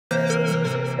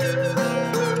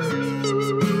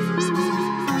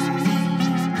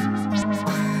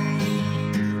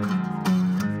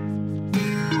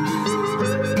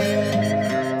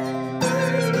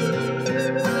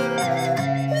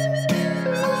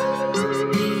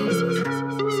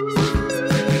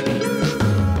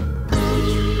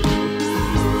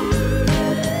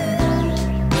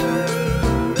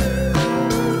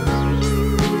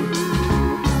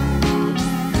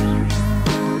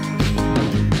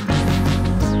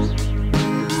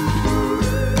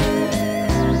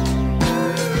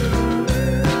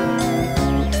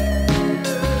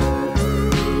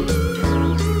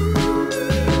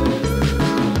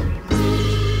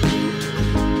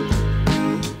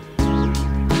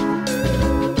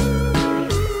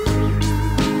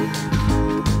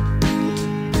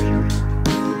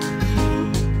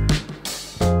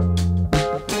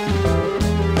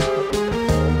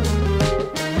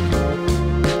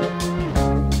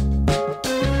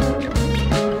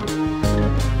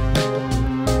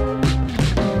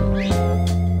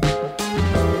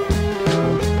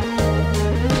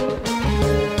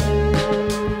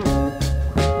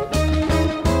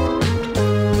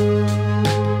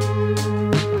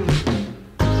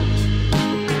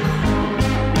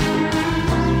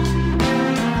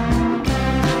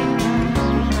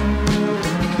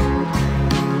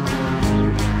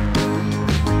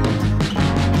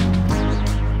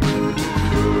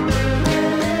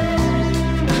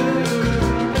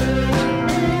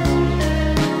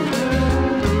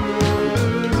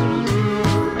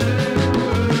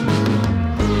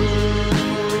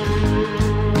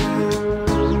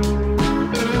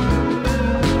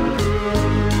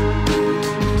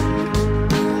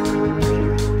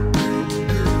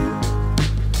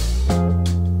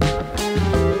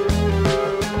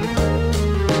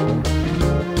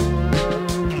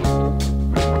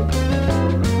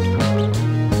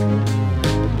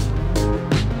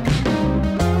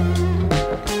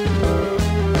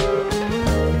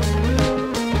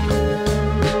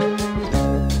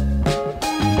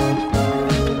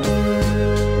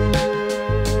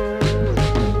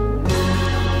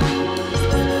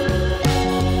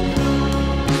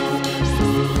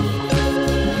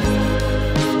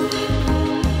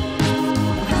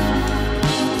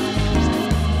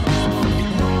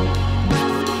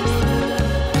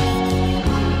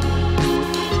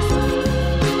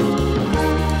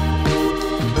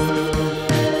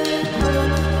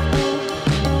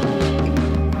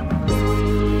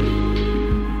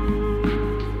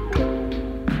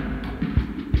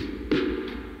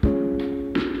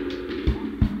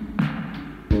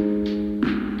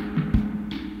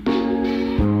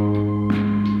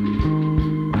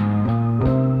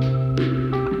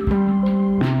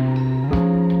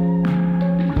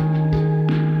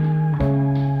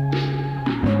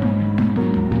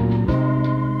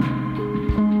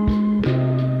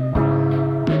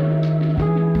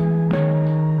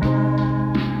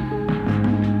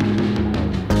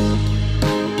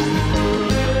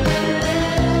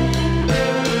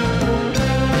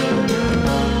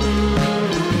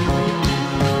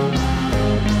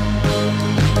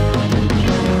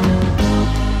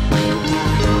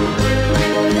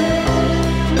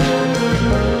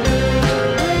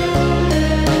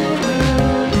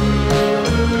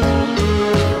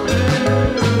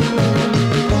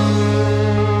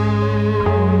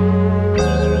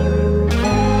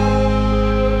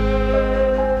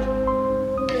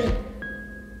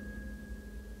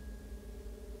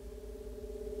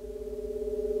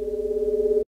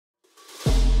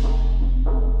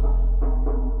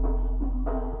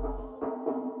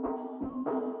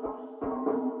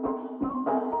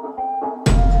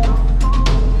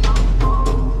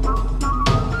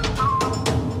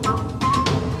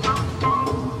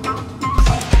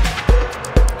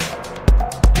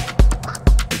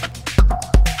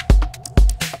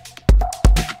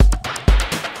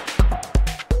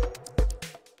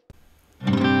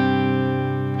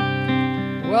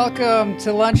Welcome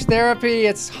to Lunch Therapy.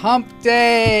 It's Hump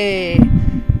Day.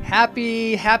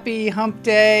 Happy Hump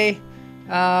Day.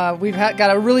 We've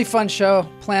got a really fun show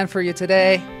planned for you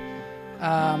today.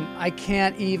 I'm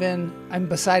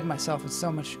beside myself. It's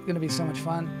going to be so much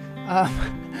fun.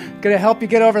 Going to help you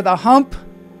get over the hump.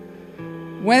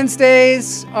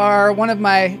 Wednesdays are one of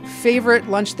my favorite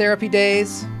lunch therapy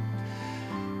days.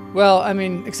 Well, I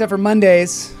mean, except for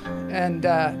Mondays and,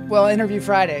 Interview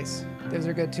Fridays. Those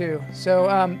are good too.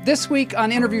 So this week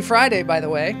on Interview Friday, by the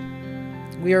way,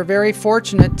 we are very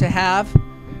fortunate to have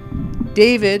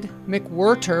David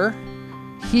McWhirter.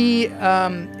 He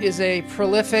is a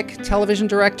prolific television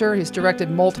director. He's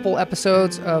directed multiple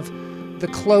episodes of The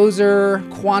Closer,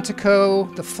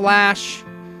 Quantico, The Flash,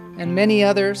 and many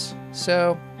others.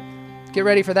 So get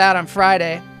ready for that on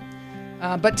Friday.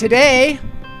 But today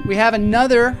we have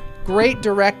another great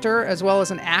director as well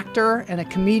as an actor and a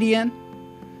comedian.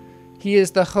 He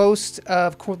is the host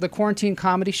of the Quarantine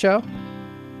Comedy Show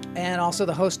and also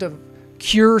the host of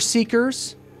Cure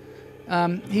Seekers.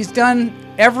 He's done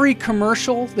every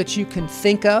commercial that you can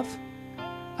think of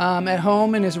at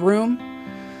home in his room.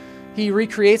 He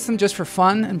recreates them just for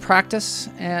fun and practice.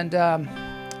 And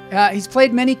he's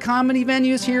played many comedy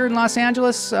venues here in Los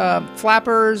Angeles,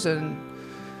 Flappers and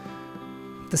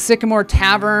the Sycamore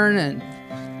Tavern and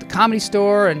the Comedy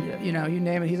Store, and you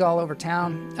name it, he's all over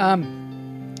town.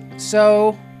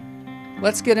 So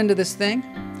let's get into this thing.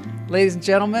 Ladies and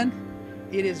gentlemen,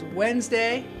 it is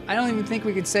Wednesday. I don't even think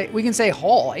we can say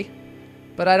Holy,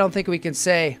 but I don't think we can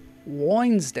say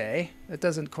Wednesday. It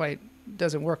doesn't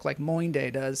work like Moin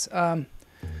Day does. I'm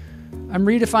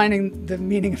redefining the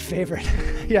meaning of favorite.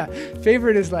 Yeah,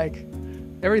 favorite is like,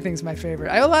 everything's my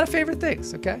favorite. I have a lot of favorite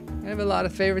things, okay? I have a lot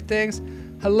of favorite things.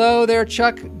 Hello there,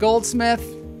 Chuck Goldsmith.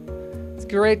 It's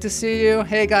great to see you.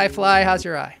 Hey, Guy Fly, how's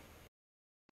your eye?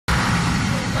 I'm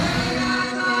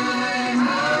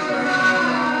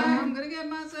gonna get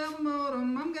myself a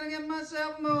modem. I'm gonna get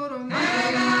myself a modem. I'm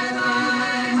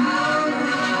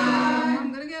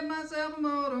gonna get myself a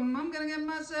modem. I'm gonna get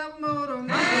myself a modem.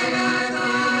 I'm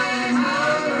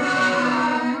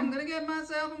gonna get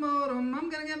myself a modem. I'm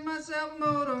gonna get myself a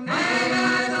modem.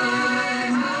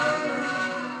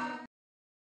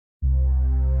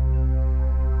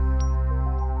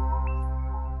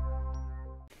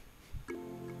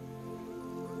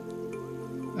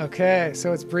 Okay,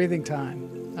 so it's breathing time.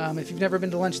 If you've never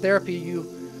been to lunch therapy,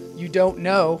 you don't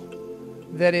know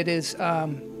that it is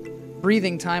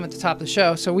breathing time at the top of the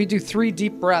show. So we do 3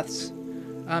 deep breaths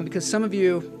because some of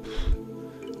you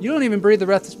don't even breathe the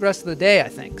rest of the day, I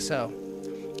think. So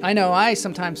I know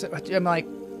sometimes I'm like,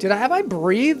 have I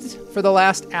breathed for the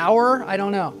last hour? I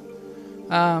don't know.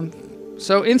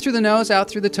 So in through the nose, out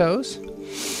through the toes.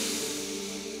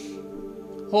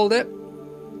 Hold it.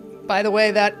 By the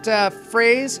way, that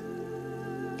phrase,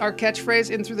 our catchphrase,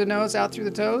 in through the nose, out through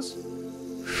the toes,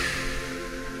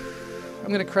 I'm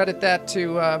going to credit that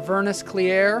to Vernus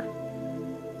Clear.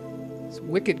 It's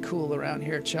wicked cool around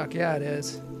here, Chuck. Yeah, it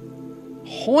is.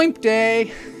 Hoimp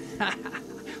day.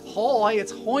 Hoy,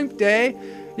 it's Hoimp day.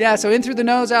 Yeah, so in through the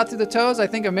nose, out through the toes, I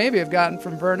think I maybe have gotten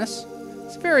from Vernus.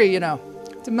 It's very,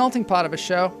 it's a melting pot of a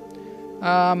show.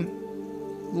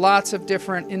 Lots of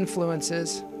different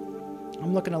influences.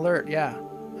 I'm looking alert, yeah.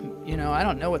 I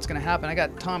don't know what's going to happen. I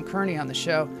got Tom Kearney on the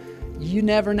show. You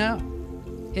never know.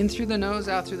 In through the nose,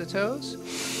 out through the toes.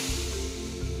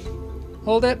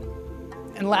 Hold it.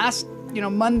 And last,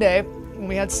 Monday, when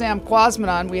we had Sam Quasman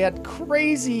on, we had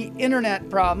crazy internet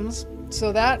problems.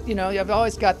 So that, I've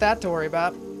always got that to worry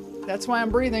about. That's why I'm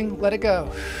breathing. Let it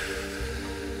go.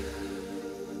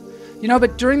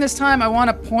 But during this time, I want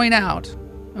to point out,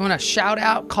 I want to shout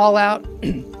out, call out,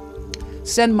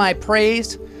 send my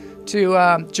praise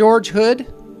to George Hood.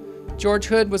 George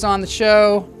Hood was on the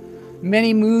show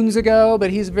many moons ago,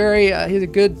 but he's he's a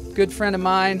good friend of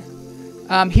mine.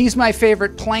 He's my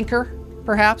favorite planker,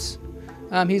 perhaps.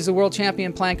 He's the world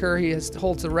champion planker. He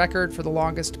holds the record for the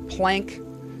longest plank.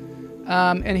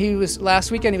 And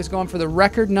last weekend he was going for the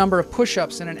record number of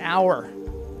push-ups in an hour.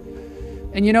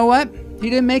 And you know what? He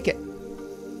didn't make it.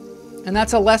 And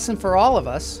that's a lesson for all of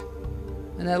us.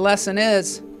 And that lesson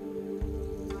is,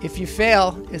 if you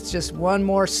fail, it's just one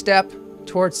more step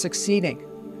towards succeeding.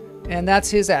 And that's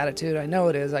his attitude. I know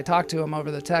it is. I talked to him over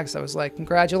the text. I was like,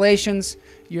 congratulations.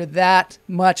 You're that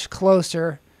much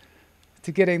closer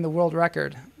to getting the world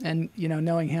record. And,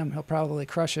 knowing him, he'll probably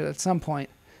crush it at some point.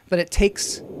 But it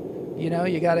takes, you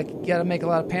gotta make a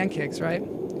lot of pancakes, right?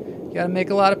 You gotta make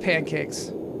a lot of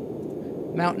pancakes.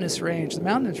 Mountainous range. The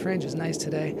mountainous range is nice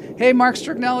today. Hey, Mark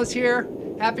Strignell is here.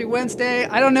 Happy Wednesday.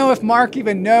 I don't know if Mark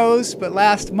even knows, but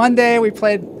last Monday we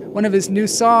played one of his new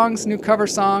cover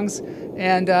songs.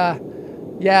 And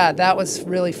yeah, that was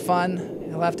really fun.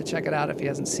 He'll have to check it out if he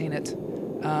hasn't seen it.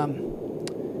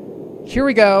 Here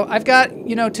we go. I've got,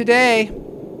 today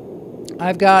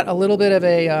I've got a little bit of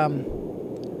a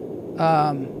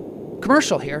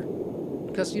commercial here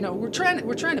because, we're trying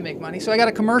to make money. So I got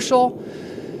a commercial,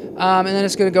 and then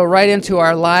it's going to go right into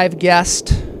our live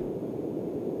guest,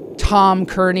 Tom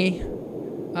Kearney.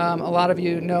 A lot of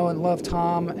you know and love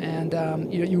Tom, and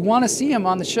you want to see him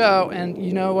on the show, and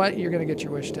you know what? You're going to get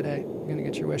your wish today. You're going to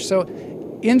get your wish. So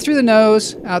in through the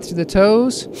nose, out through the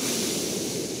toes.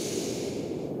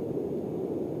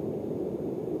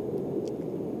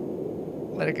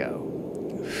 Let it go.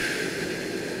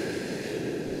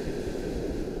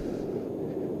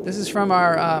 This is from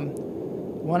our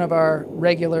one of our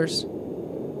regulars,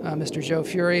 Mr. Joe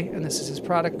Fury, and this is his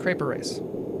product, Crepe Race.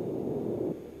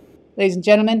 Ladies and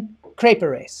gentlemen, Crepe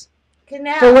Race.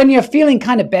 For when you're feeling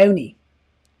kind of bony.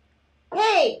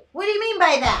 Hey, what do you mean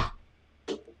by that?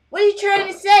 What are you trying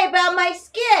to say about my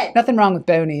skin? Nothing wrong with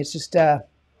bony. It's just What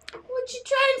you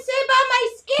trying to say about my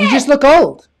skin? you just look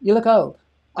old. You look old.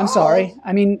 I'm sorry.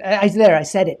 I mean, I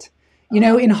said it. You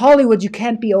know, in Hollywood, you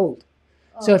can't be old.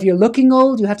 So if you're looking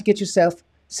old, you have to get yourself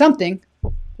something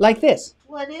like this.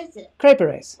 What is it? Crepe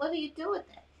Race. What do you do with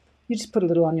it? You just put a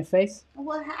little on your face.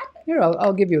 What happened? Here,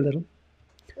 I'll give you a little.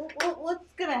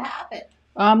 What's gonna happen?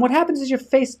 What happens is your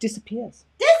face disappears.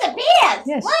 Disappears?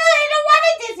 Yes. Well, I don't want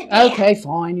to disappear. Okay,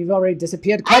 fine. You've already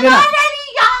disappeared quite I'm enough.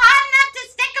 already hot enough to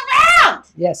stick around.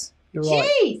 Yes, you're right.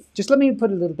 Jeez. Just let me put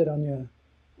a little bit on your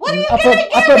What are you upper gonna do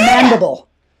there? mandible.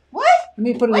 What? Let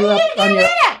me put a What little are you up gonna do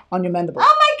there? on your mandible.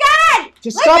 Oh my God!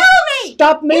 Just Let go of me!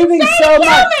 Stop moving You're so trying to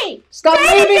much. kill me. Stop Trying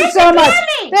to moving get so to much.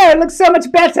 kill me. There, it looks so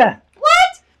much better.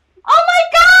 What? Oh my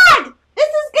God! This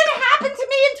is gonna happen to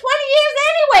me in 20 years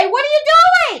anyway. What are you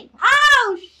doing?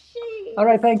 Oh shit! All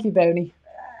right, thank you, Boney.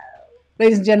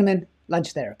 Ladies and gentlemen,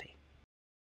 lunch therapy.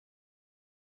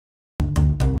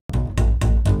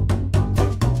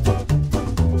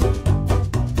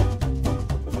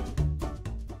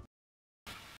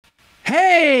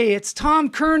 Hey, it's Tom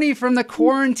Kearney from the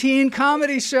Quarantine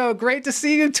Comedy Show. Great to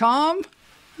see you, Tom.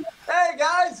 Hey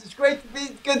guys, it's good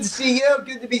to see you.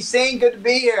 Good to be seen. Good to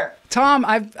be here. Tom,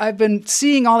 I've been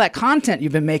seeing all that content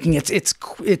you've been making. It's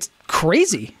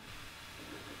crazy.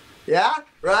 Yeah,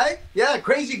 right? Yeah,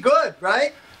 crazy good,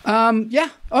 right? Yeah.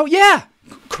 Oh yeah,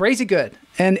 crazy good.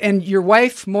 And your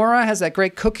wife Maura has that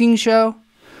great cooking show.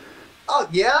 Oh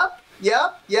yeah.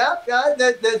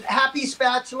 The Happy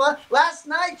Spatula. Last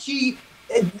night she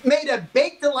made a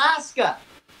baked Alaska.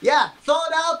 Yeah,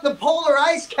 thawed out the polar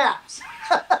ice caps.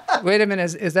 Wait a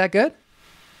minute, is that good?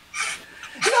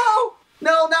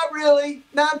 No, not really.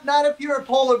 Not if you're a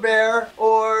polar bear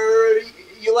or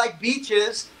you like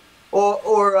beaches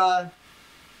or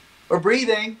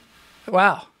breathing.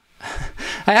 Wow.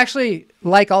 I actually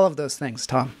like all of those things,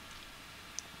 Tom.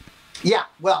 Yeah,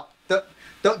 well,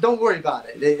 don't worry about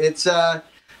it. It's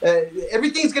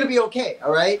everything's gonna be okay.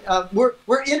 All right.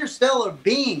 We're interstellar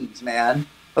beings, man.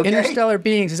 Okay? Interstellar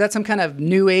beings. Is that some kind of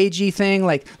new agey thing?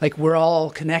 Like we're all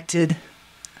connected?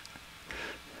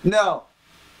 No,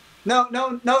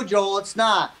 Joel. It's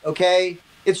not. Okay.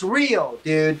 It's real,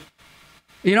 dude.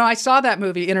 You know, I saw that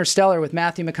movie Interstellar with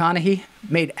Matthew McConaughey.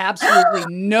 Made absolutely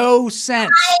no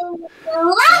sense. I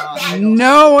love that.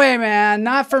 No way, man.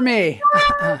 Not for me.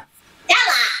 Stella,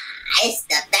 it's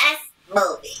the best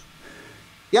movie.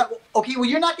 Yeah. Okay. Well,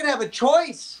 you're not gonna have a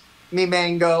choice, me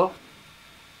mango.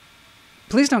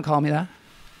 Please don't call me that.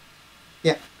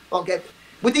 Yeah. Okay.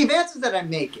 With the advances that I'm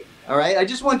making, all right. I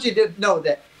just want you to know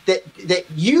that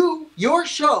your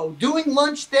show doing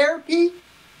lunch therapy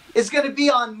is going to be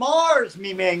on Mars,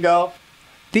 me mango.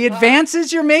 The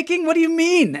advances you're making? What do you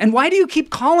mean? And why do you keep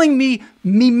calling me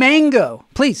mango?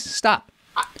 Please stop.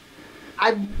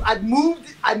 I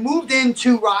moved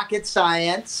into rocket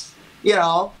science, you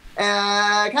know,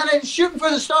 kind of shooting for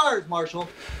the stars, Marshall.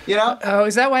 You know? Oh,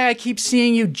 is that why I keep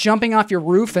seeing you jumping off your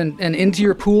roof and into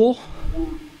your pool?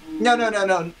 No.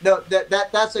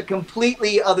 That's a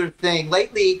completely other thing.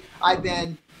 Lately, I've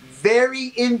been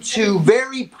very into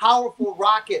very powerful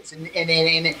rockets, and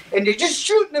they're just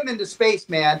shooting them into space,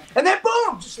 man. And then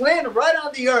boom, just landing right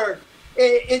on the Earth.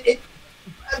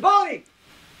 Boney,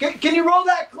 can you roll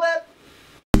that clip?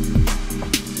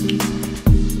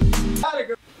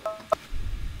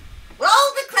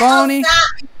 Roll the clip. Boney.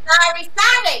 Sorry.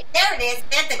 There it is.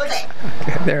 There's the clip.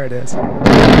 Okay, there it is.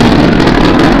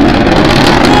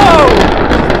 Whoa!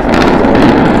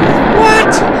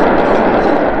 What?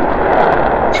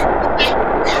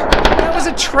 That was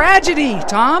a tragedy,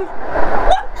 Tom.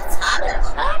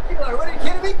 Spectacular! What are you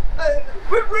kidding me?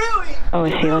 We're really. Oh,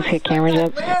 is he? Let's get cameras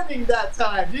up. Landing that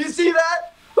time. Do you see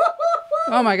that?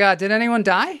 Oh my God! Did anyone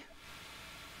die?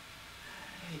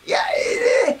 Yeah,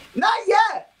 not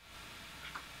yet.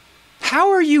 How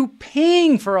are you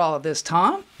paying for all of this,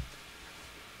 Tom?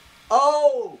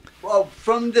 Oh, well,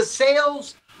 from the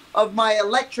sales of my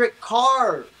electric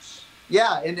cars.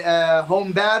 Yeah, and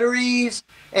home batteries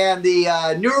and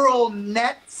the neural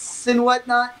nets and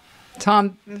whatnot.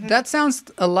 Tom, that sounds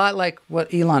a lot like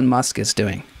what Elon Musk is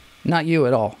doing. Not you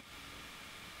at all.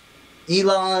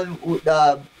 Elon.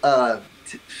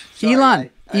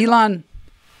 Elon.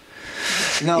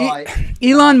 No,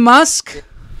 Elon Musk.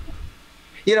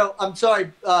 You know, I'm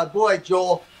sorry, boy,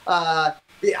 Joel. I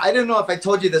don't know if I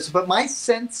told you this, but my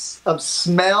sense of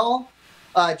smell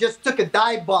just took a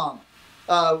dive bomb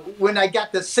when I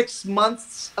got the 6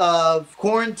 months of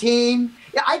quarantine.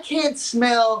 Yeah, I can't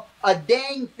smell a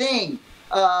dang thing.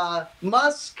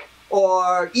 Musk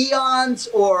or Eons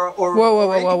or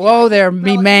whoa there,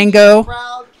 me mango.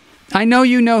 I know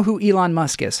you know who Elon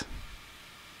Musk is.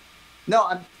 No,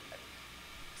 I'm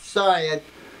sorry.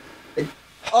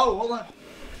 Oh, hold on.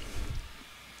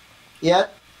 Yeah.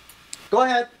 Go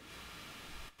ahead.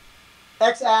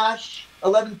 X Ash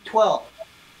 1112.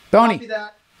 Boney. Copy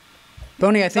that.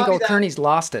 Boney, I think Copy old that. Kearney's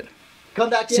lost it. Come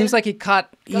back in. Seems like he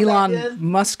caught Come back Elon in.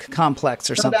 Musk complex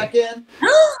or Come something. back in.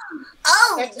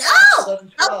 Oh, X no. Ash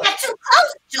 1112. Don't get too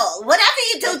close, Joel. Whatever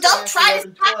you do, X don't Ash try to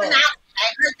stop 1112. an out. I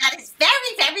heard that is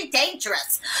very, very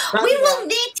dangerous. Copy We that. will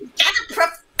need to get a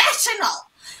professional.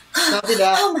 Copy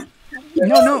that. Oh, my God.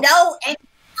 No. You know any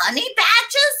honey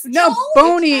badges, No, Joel?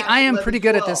 Boney, X Ash I am pretty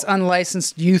good at this 1112.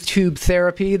 unlicensed YouTube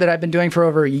therapy that I've been doing for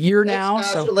over a year now. X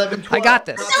Ash So 1112. I got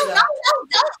this. Copy No, that.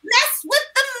 don't mess with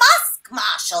the Musk,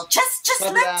 Marshall. Just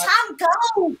Copy let that. Tom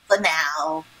go for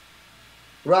now.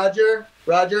 Roger.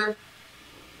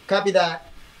 Copy that.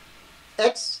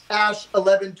 X Ash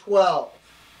 1112.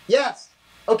 Yes.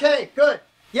 Okay, good.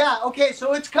 Yeah, okay,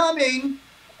 so it's coming.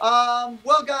 Well,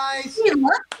 guys, What are you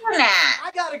looking at?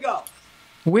 I gotta go.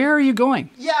 Where are you going?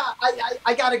 Yeah,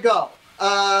 I gotta go.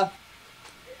 I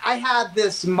had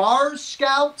this Mars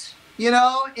Scout,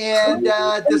 and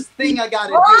this thing I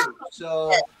gotta do.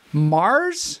 So,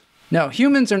 Mars? No,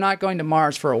 humans are not going to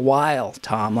Mars for a while,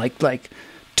 Tom. Like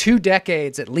 2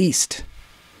 decades at least.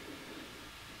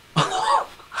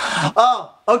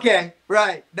 oh, okay,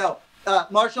 right. No,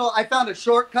 Marshall, I found a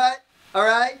shortcut. All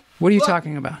right. What are you Look,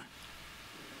 talking about?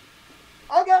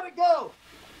 I gotta go.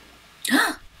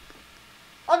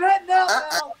 I'm heading out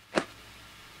now.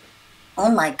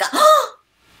 Oh my God.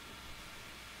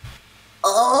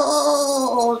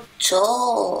 Oh,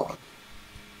 Joel.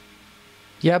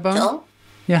 Yeah, Boney? Joel?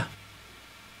 Yeah.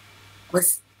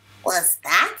 Was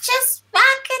that just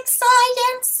rocket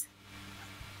science?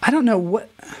 I don't know what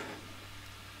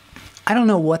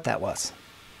that was.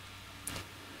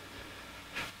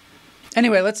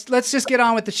 Anyway, let's just get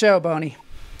on with the show, Boney.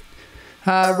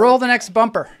 Roll the next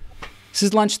bumper. This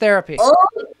is lunch therapy. Oh,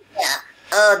 yeah.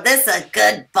 Oh, this is a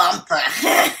good bumper.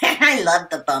 I love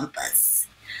the bumpers.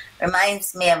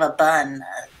 Reminds me of a bun,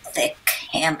 a thick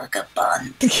hamburger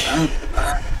bun.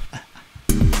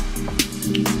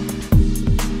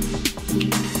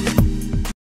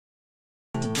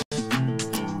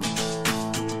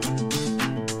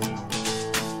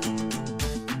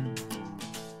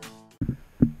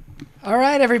 All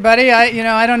right, everybody.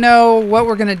 I don't know what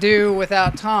we're gonna do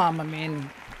without Tom. I mean,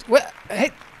 what?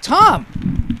 Hey, Tom,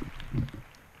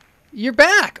 you're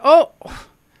back. Oh,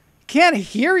 can't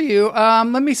hear you.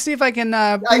 Let me see if I can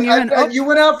bring you in. Oh, You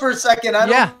went out for a second. I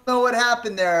Yeah. don't know what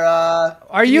happened there. are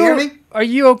can you hear me? Are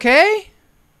you okay?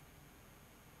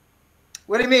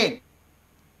 What do you mean?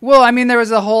 Well, I mean, there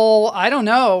was a whole, I don't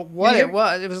know what hear it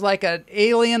was. It was like an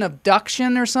alien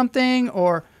abduction or something,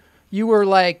 or you were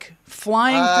like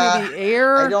flying through the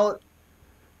air.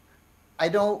 I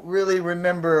don't really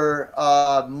remember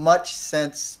much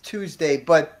since Tuesday,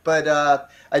 but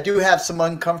I do have some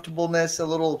uncomfortableness, a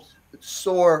little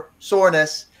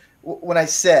soreness when I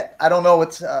sit. I don't know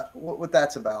what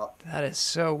that's about. That is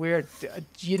so weird.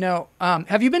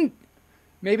 Have you been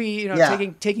maybe, Yeah.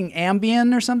 taking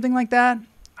Ambien or something like that?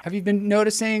 Have you been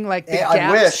noticing like the I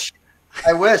gaps?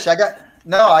 wish. I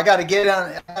got to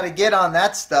get on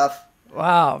that stuff.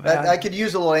 Wow, man. I could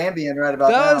use a little Ambien right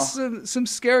about That now. was some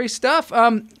scary stuff.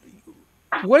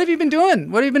 What have you been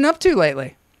doing? What have you been up to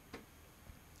lately?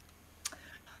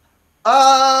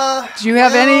 Do you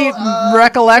have any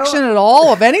recollection at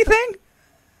all of anything?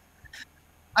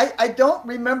 I don't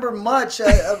remember much,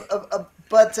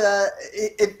 but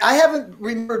I haven't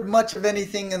remembered much of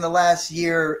anything in the last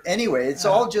year anyway. It's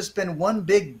all just been one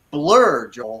big blur,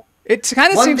 Joel. It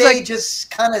kind of One seems day like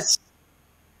just kind of,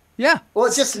 yeah. well,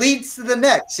 it just leads to the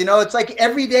next. It's like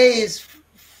every day is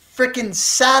freaking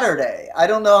Saturday. I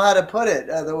don't know how to put it.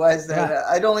 Otherwise, Yeah.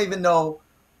 I don't even know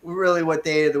really what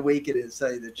day of the week it is, to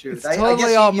tell you the truth. It's I totally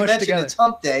guess all you mushed mentioned together. it's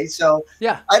hump day, so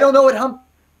Yeah. I don't know what hump.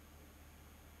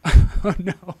 Oh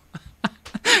no.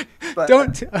 But,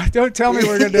 Don't tell me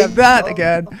we're going to have that No.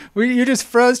 again. You just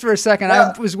froze for a second.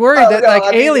 No. I was worried that I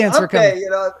mean, aliens were hump coming.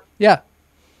 day, Yeah.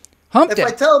 Hump if day.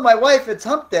 I tell my wife it's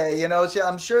hump day,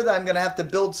 I'm sure that I'm going to have to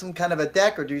build some kind of a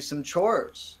deck or do some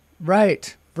chores.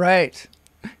 Right.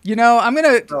 I'm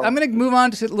gonna move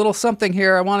on to a little something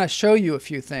here. I want to show you a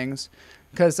few things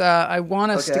because I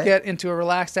want us to Okay. get into a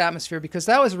relaxed atmosphere because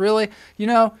that was really,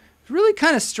 really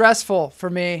kind of stressful for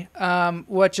me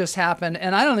what just happened,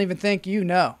 and I don't even think you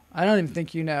know. I don't even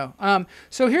think you know.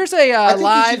 So here's a I think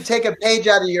live. you should take a page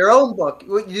out of your own book.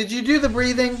 Did you do the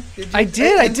breathing? I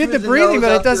did the breathing,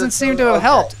 but it doesn't seem to have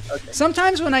helped. Okay.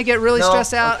 Sometimes when I get really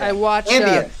stressed out, I watch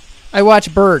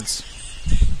birds.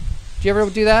 Do you ever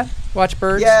do that? Watch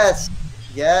birds?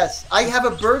 Yes. I have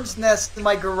a bird's nest in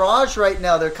my garage right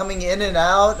now. They're coming in and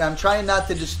out, and I'm trying not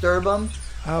to disturb them.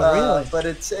 Oh, really? But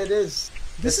it is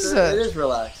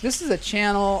relaxed. This is a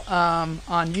channel on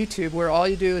YouTube where all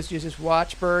you do is you just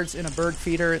watch birds in a bird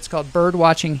feeder. It's called Bird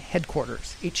Watching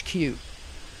Headquarters, HQ.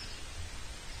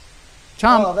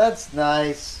 Tom. Oh, that's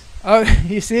nice. Oh,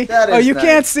 you see? You nice.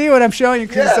 Can't see what I'm showing you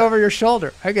because it's over your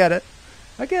shoulder. I get it.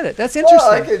 That's interesting.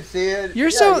 Oh, I can see it.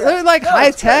 You're they're like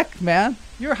high tech, man.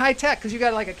 You're high tech because you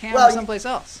got like a camera someplace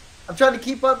else. I'm trying to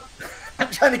keep up.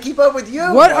 I'm trying to keep up with you.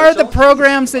 What are the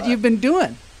programs that you've been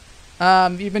doing?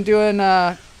 You've been doing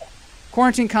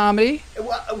quarantine comedy.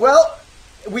 Well,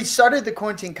 we started the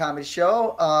quarantine comedy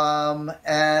show,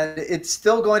 and it's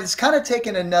still going. It's kind of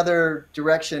taken another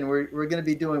direction. We're going to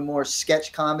be doing more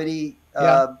sketch comedy.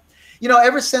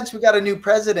 Ever since we got a new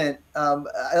president,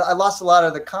 I lost a lot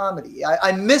of the comedy.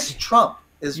 I miss Trump.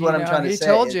 Is what I'm trying to say.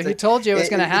 He told you it was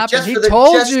going to happen. He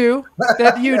told you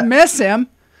that you'd miss him.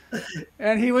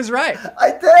 And he was right. I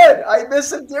did. I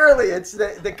miss him dearly. It's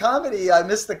the comedy. I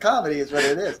miss the comedy is what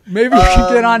it is. Maybe you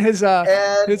can get on his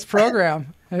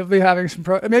program. He'll be having some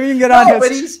maybe you can get on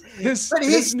his But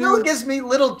he still gives me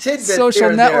little tidbits. Social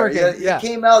networking. He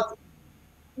came out.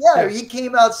 He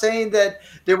came out saying that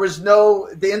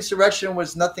the insurrection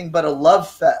was nothing but a love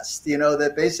fest.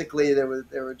 That basically they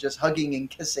were just hugging and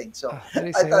kissing. So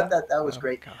I thought that was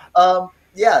great.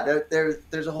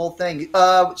 There's a whole thing.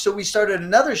 So we started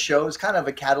another show. It's kind of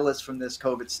a catalyst from this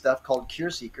COVID stuff called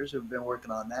Cure Seekers. We've been working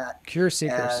on that. Cure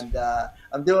Seekers. And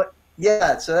I'm doing.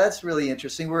 Yeah, so that's really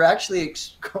interesting. We're actually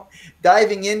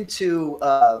diving into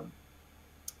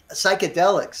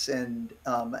psychedelics and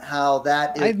how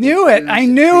that. I knew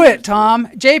it, Tom.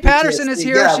 Jay Patterson is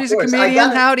here. She's a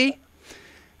comedian. Howdy.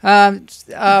 All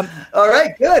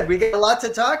right, good. We got a lot to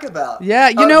talk about. Yeah,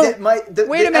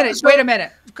 wait a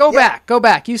minute. Go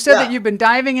back. You said that you've been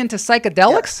diving into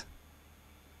psychedelics?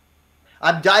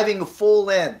 Yeah. I'm diving full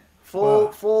on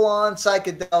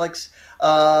psychedelics.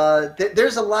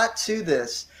 There's a lot to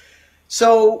this.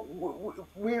 So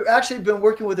we've actually been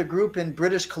working with a group in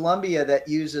British Columbia that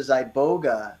uses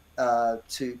iboga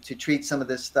to treat some of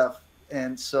this stuff.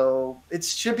 And so it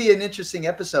should be an interesting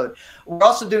episode. We're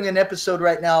also doing an episode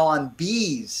right now on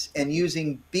bees and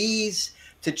using bees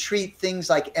to treat things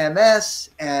like MS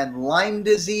and Lyme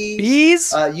disease.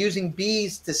 Bees? Using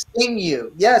bees to sting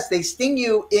you. Yes, they sting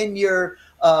you in your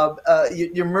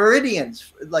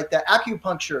meridians, like the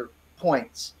acupuncture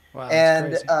points. Wow,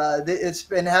 and it's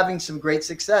been having some great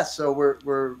success. So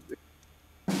we're.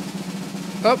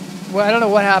 Oh, well, I don't know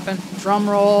what happened. Drum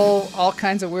roll, all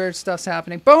kinds of weird stuff's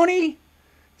happening. Boney!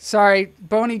 Sorry,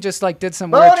 Boney just did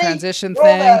some weird transition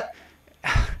thing.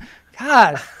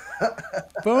 God.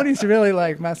 Boney's really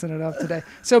messing it up today.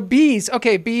 So bees.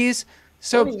 Okay, bees.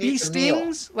 So bee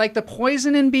stings, like the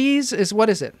poison in bees what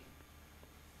is it?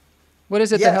 What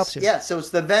is it that helps you? Yeah, so it's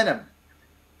the venom.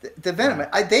 The venom.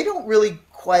 They don't really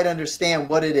quite understand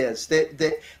what it is.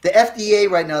 The FDA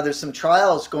right now, there's some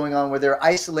trials going on where they're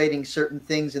isolating certain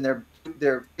things and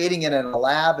they're feeding it in a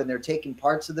lab and they're taking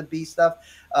parts of the bee stuff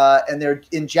and they're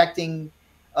injecting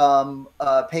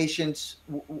patients.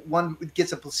 One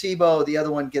gets a placebo, the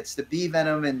other one gets the bee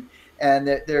venom, and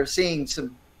they're seeing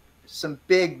some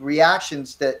big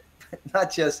reactions that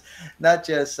not just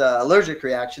allergic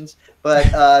reactions,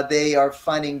 but they are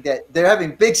finding that they're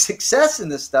having big success in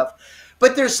this stuff.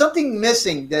 But there's something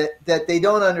missing that they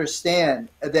don't understand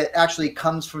that actually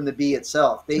comes from the bee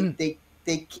itself.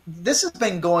 This has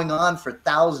been going on for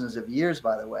thousands of years,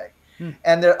 by the way,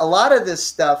 and a lot of this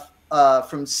stuff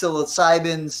from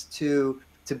psilocybins to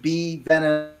bee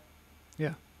venom.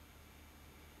 Yeah.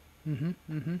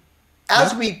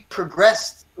 As we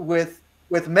progressed with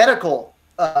medical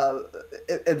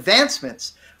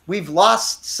advancements, we've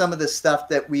lost some of the stuff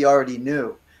that we already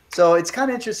knew. So it's kind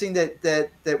of interesting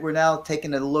that we're now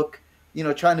taking a look,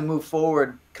 trying to move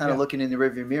forward, kind of looking in the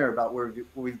rearview mirror about where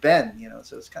we've been,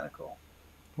 so it's kind of cool.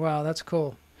 Wow, that's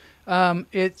cool.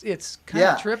 It's kind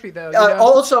of trippy though.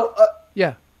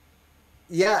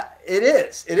 Yeah, it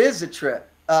is. It is a trip.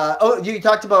 You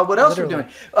talked about what else we're doing.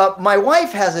 My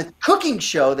wife has a cooking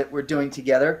show that we're doing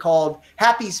together called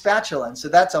Happy Spatula, and so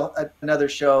that's another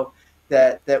show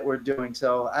that we're doing.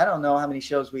 So I don't know how many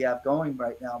shows we have going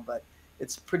right now, but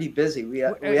it's pretty busy. We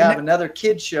have another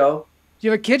kid show.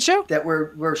 You have a kid show that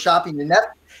we're shopping to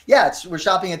we're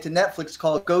shopping it to Netflix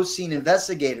called Ghost Scene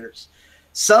Investigators.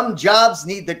 Some jobs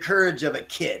need the courage of a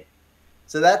kid.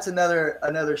 So that's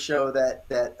another show that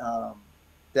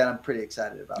I'm pretty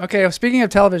excited about. Okay, well, speaking of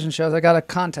television shows, I got a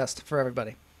contest for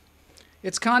everybody.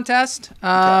 It's contest.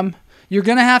 You're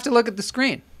going to have to look at the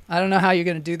screen. I don't know how you're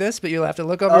going to do this, but you'll have to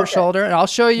look over your shoulder, and I'll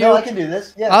show you. No, I can do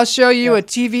this. Yeah. I'll show you a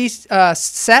TV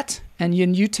set, and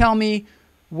you tell me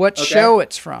what show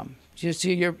it's from.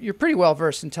 You're pretty well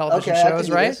versed in television shows,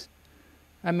 right? This.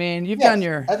 I mean, you've done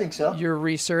I think so. your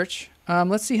research.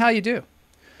 Let's see how you do.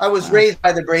 I was raised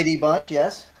by the Brady Bunch,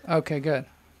 yes. Okay, good.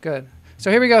 So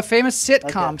here we go. Famous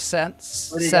sitcom sets.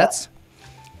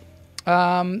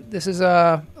 This is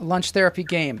a lunch therapy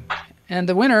game. And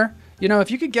the winner, if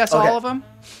you could guess all of them,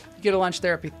 you get a lunch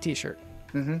therapy t-shirt.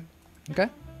 Mm-hmm. Okay?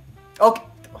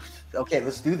 Okay,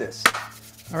 let's do this.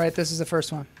 All right, this is the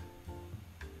first one.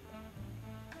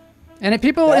 And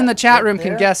people in the chat room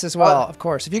can guess as well, of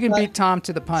course. If you can beat Tom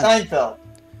to the punch. Seinfeld.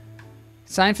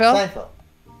 Seinfeld? All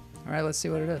right, let's see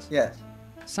what it is. Yes.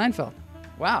 Seinfeld.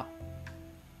 Wow.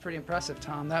 Pretty impressive,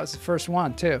 Tom. That was the first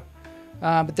one, too.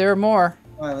 But there are more.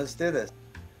 All right, let's do this.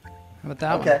 How about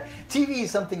that one? Okay. TV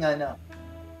is something I know.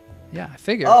 Yeah, I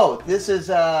figured. Oh, this is,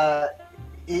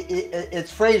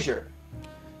 it's Frasier.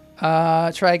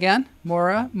 Try again.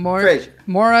 Maura. Frasier.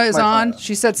 Maura is My on. father.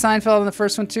 She said Seinfeld in the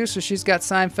first one, too, so she's got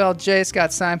Seinfeld. Jay's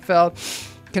got Seinfeld.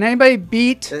 Can anybody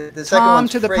beat The second Tom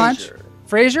one's to the punch?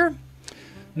 Frasier. Frasier?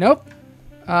 Nope.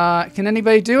 Can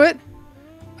anybody do it?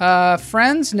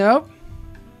 Friends? Nope.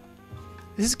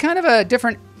 This is kind of a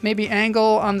different, maybe,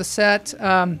 angle on the set.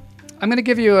 I'm going to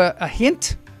give you a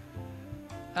hint.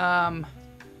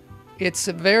 It's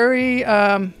a very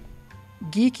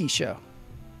geeky show.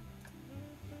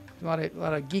 A lot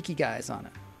of geeky guys on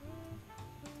it.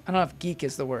 I don't know if geek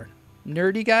is the word.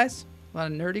 Nerdy guys? A lot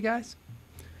of nerdy guys?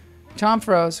 Tom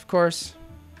froze, of course.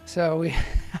 So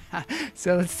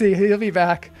let's see. He'll be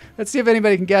back. Let's see if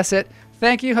anybody can guess it.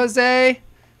 Thank you, Jose.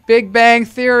 Big Bang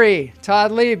Theory.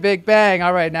 Todd Lee, Big Bang.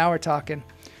 All right, now we're talking.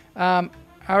 All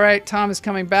right, Tom is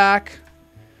coming back.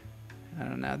 I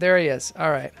don't know. There he is.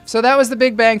 All right. So that was the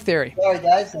Big Bang Theory. Sorry,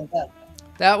 guys.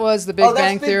 That was the Big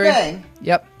Bang Theory. Bang.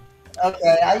 Yep.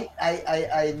 Okay,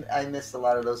 I missed a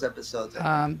lot of those episodes.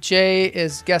 Jay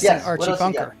is guessing Archie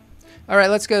Bunker. All right,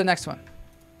 let's go to the next one.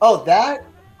 Oh, that?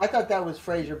 I thought that was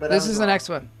Frasier, but this is the next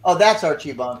one. Oh, that's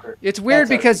Archie Bunker. It's weird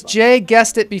because Jay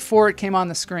guessed it before it came on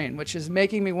the screen, which is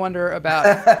making me wonder about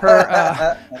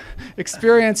her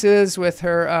experiences with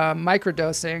her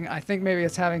microdosing. I think maybe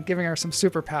it's giving her some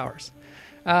superpowers.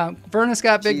 Verna's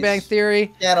got Big Bang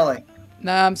Theory. Channeling.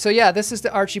 So yeah, this is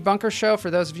the Archie Bunker Show. For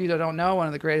those of you that don't know, one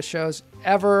of the greatest shows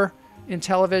ever in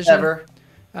television. Ever.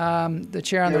 The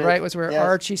chair on the right was where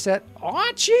Archie sat.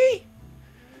 Archie!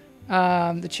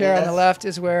 The chair on the left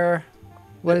is where,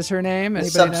 what is her name?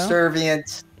 Anybody know?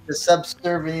 The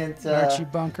subservient. Archie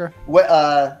Bunker.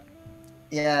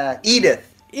 Yeah,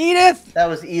 Edith. Edith! That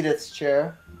was Edith's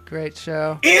chair. Great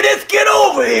show. Edith, get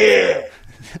over here!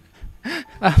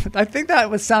 I think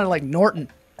that sounded like Norton.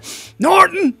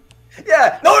 Norton!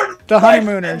 Yeah, Norton! The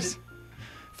Honeymooners.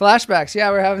 Flashbacks. Yeah,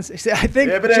 we're having. I think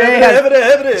Jay had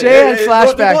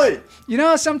flashbacks. You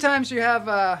know, sometimes you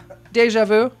have deja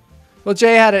vu. Well,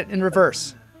 Jay had it in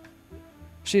reverse.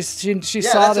 She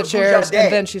saw the chairs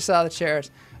and then she saw the chairs.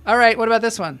 All right, what about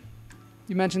this one?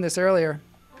 You mentioned this earlier.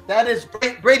 That is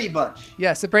Brady Bunch.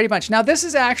 Yes, the Brady Bunch. Now, this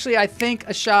is actually, I think,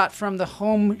 a shot from the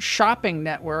Home Shopping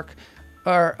Network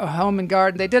or a Home and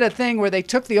Garden. They did a thing where they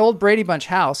took the old Brady Bunch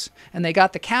house and they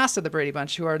got the cast of the Brady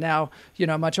Bunch, who are now,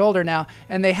 much older now,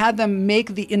 and they had them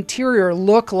make the interior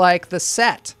look like the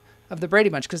set of the Brady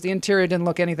Bunch because the interior didn't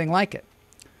look anything like it.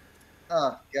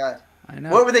 Oh, God. I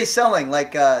know. What were they selling?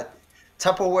 Like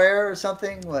Tupperware or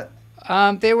something? What?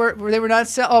 They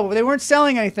weren't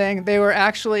selling anything. They were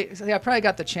actually. I probably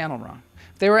got the channel wrong.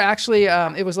 They were actually.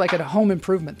 It was like a home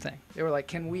improvement thing. They were like,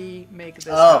 "Can we make this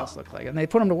house look like it?" And they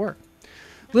put them to work.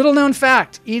 Little known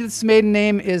fact: Edith's maiden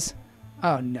name is.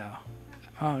 Oh no.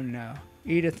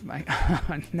 Edith.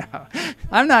 Oh no.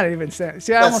 I'm not even saying.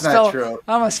 See, I almost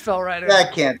fell right.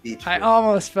 That can't be true. I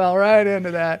almost fell right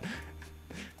into that.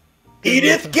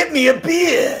 Edith, get me a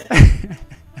beer.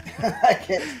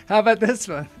 How about this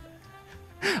one?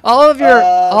 All of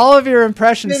your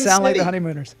impressions Spin sound like City. the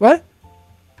Honeymooners. What?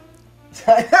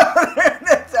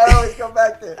 I always go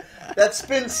back to that.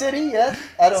 Spin City. Yes,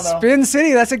 I don't know. Spin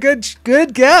City. That's a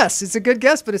good guess. It's a good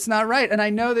guess, but it's not right. And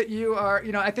I know that you are.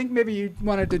 I think maybe you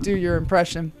wanted to do your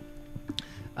impression.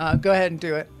 Go ahead and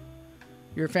do it.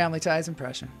 Your Family Ties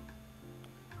impression.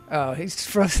 Oh, he's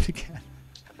frozen again.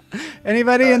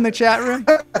 Anybody in the chat room?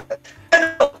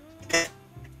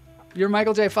 You're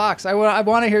Michael J. Fox. I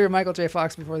want to hear your Michael J.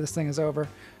 Fox before this thing is over.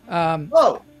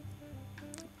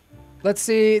 Let's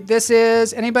see. This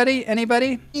is anybody?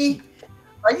 Anybody?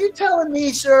 Are you telling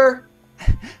me, sir?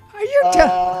 Are you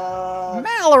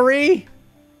Mallory?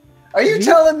 Are you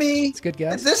telling me it's a good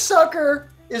guess. This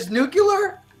sucker is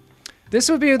nuclear? This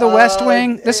would be the West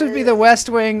Wing. This would be the West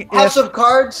Wing. House of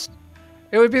Cards?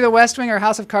 It would be the West Wing or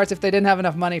House of Cards if they didn't have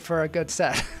enough money for a good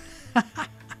set.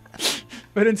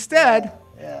 But instead,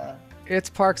 it's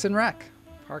Parks and Rec.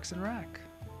 Parks and Rec.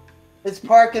 It's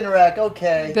Park and Rec.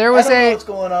 Okay. There was I don't know what's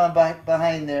going on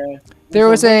behind there. There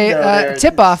was a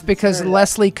tip-off because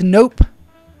Leslie Knope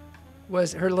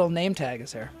was her little name tag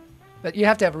is there. But you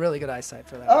have to have really good eyesight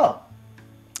for that. Oh.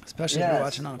 Especially if you're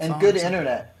watching on a phone. And good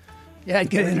internet. Yeah,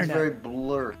 good internet. It's very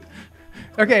blurry.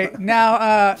 Okay,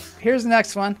 now here's the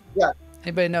next one. Yeah.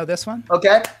 Anybody know this one?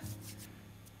 Okay.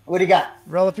 What do you got?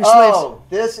 Roll up your sleeves. Oh,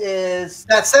 this is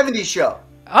that 70s show.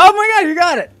 Oh my God, you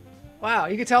got it! Wow,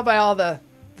 you can tell by all the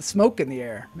smoke in the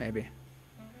air, maybe.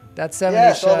 That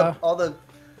 70s show. all the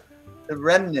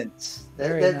remnants.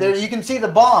 Very There, nice. you can see the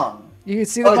bomb. You can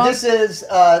see the bomb? This is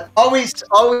always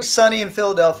Sunny in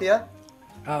Philadelphia.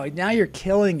 Oh, now you're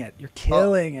killing it. You're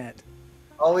killing it.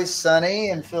 Always Sunny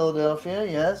in Philadelphia.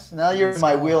 Yes. Now you're in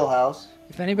my wheelhouse.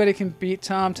 If anybody can beat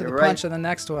Tom to the punch on the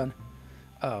next one.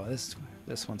 Oh, this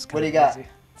one's kind of easy. What do you got?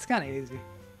 It's kind of easy.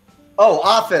 Oh,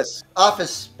 Office.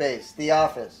 Office Space. The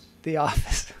Office. The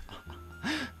Office.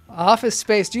 Office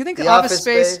Space. Do you think The Office Office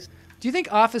Space? Do you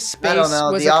think Office Space I don't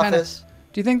know. was The a Office. kind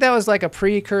of? Do you think that was like a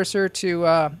precursor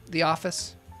to The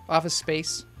Office? Office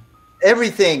Space.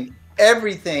 Everything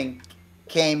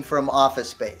came from Office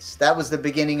Space. That was the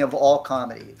beginning of all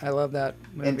comedy. I love that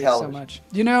movie so much.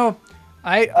 You know,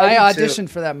 I auditioned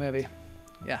for that movie.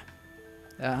 Yeah.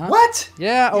 Uh-huh. What?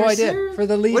 Yeah. You're I serious? did for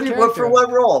the lead character. For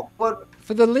what role?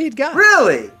 For the lead guy.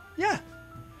 Really? Yeah.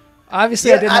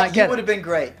 Obviously, I did not get it. You would have been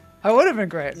great. I would have been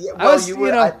great. Yeah, I was, you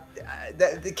would.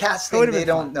 The casting, they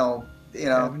don't know. You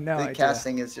know, the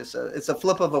casting is just it's a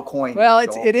flip of a coin. Well,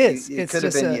 it is. It's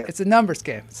just it's a numbers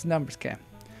game. It's a numbers game.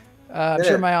 I'm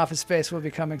sure my Office Space will be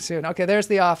coming soon. Okay, there's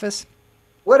The Office.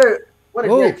 What a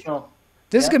great film.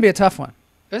 This is gonna be a tough one.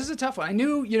 This is a tough one. I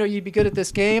knew you'd be good at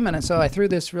this game, and so I threw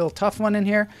this real tough one in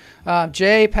here.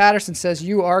 Jay Patterson says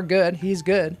you are good. He's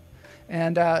good,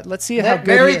 and let's see how good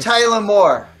Mary he is. Tyler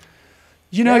Moore.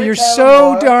 You're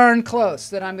so darn close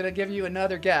that I'm gonna give you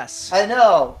another guess. I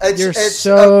know. You're it's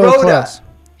so Rhoda. close.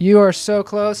 You are so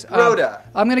close. Rhoda.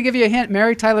 I'm gonna give you a hint.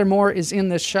 Mary Tyler Moore is in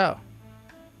this show.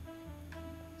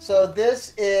 So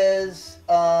this is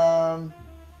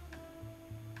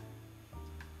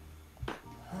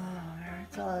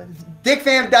Dick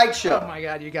Van Dyke Show. Oh my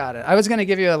God, you got it. I was gonna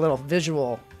give you a little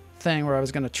visual thing where I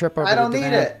was gonna trip over. I don't need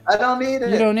it. I don't need it.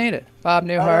 You don't need it. Bob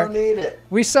Newhart. I don't need it.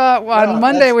 We saw on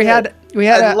Monday. We had.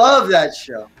 I love that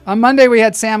show. On Monday we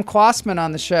had Sam Quasman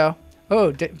on the show.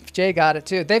 Oh, Jay got it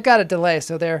too. They've got a delay,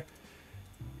 so they're,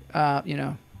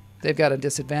 they've got a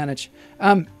disadvantage.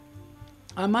 On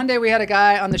Monday we had a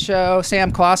guy on the show,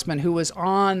 Sam Quasman, who was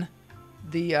on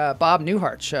the Bob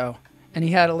Newhart show, and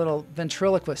he had a little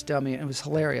ventriloquist dummy. And it was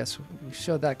hilarious. We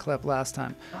showed that clip last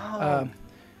time. Oh.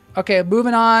 Okay,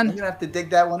 moving on. I'm gonna have to dig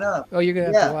that one up. Oh, you're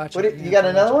gonna have to watch it. You got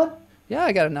another one? Yeah,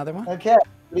 I got another one. Okay. What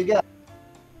do you got?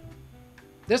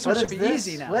 This one should be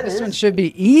easy now. This one should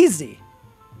be easy.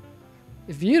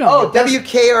 If you don't. Oh,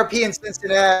 WKRP in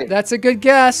Cincinnati. That's a good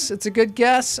guess. It's a good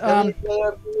guess.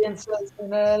 WKRP in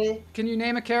Cincinnati. Can you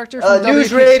name a character from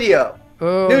News Radio.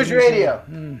 Oh, News Radio.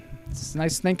 It's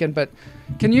nice thinking, but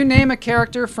can you name a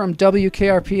character from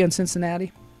WKRP in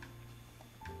Cincinnati?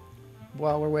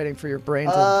 While we're waiting for your brain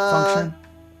to function.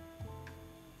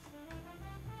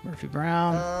 Murphy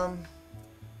Brown.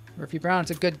 Murphy Brown.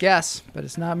 It's a good guess, but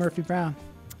it's not Murphy Brown.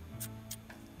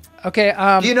 Okay.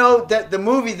 Do you know that the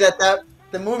movie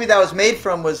the movie that was made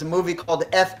from was a movie called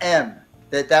FM?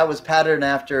 That was patterned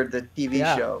after the TV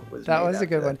show. That was a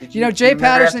good one. Jay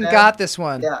Patterson got this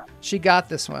one. Yeah. She got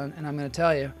this one, and I'm going to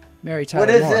tell you, Mary Tyler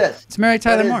Moore. What is this? It's Mary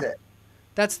Tyler Moore. It?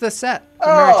 That's the set for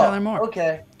Mary Tyler Moore.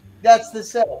 Okay. That's the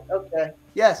set. Okay.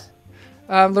 Yes.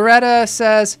 Loretta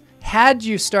says, had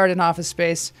you started in Office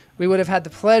Space, we would have had the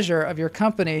pleasure of your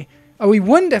company. Oh, we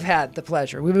wouldn't have had the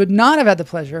pleasure. We would not have had the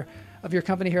pleasure of your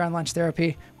company here on Lunch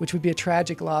Therapy, which would be a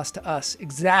tragic loss to us.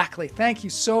 Exactly. Thank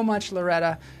you so much,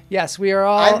 Loretta. Yes, we are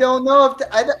all. I don't know if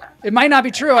it might not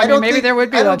be true. I mean, maybe there would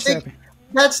be Lunch Therapy.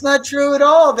 That's not true at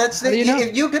all.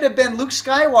 If you could have been Luke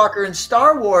Skywalker in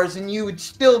Star Wars, and you would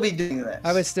still be doing this.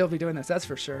 I would still be doing this. That's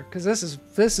for sure. Because this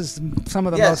is some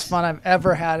of the most fun I've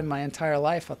ever had in my entire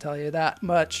life. I'll tell you that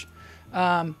much.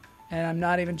 And I'm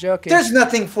not even joking. There's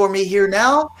nothing for me here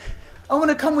now. I want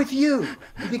to come with you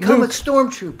and become a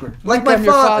stormtrooper, like my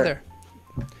father.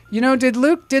 Your father. Did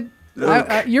Luke?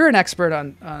 You're an expert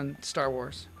on Star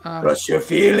Wars. Trust your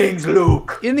feelings,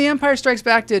 Luke. In The Empire Strikes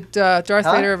Back, did Darth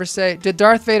Vader ever say? Did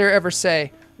Darth Vader ever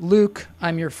say, "Luke,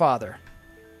 I'm your father"?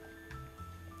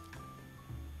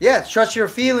 Yeah, trust your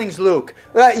feelings, Luke.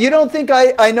 You don't think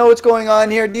I know what's going on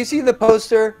here? Do you see the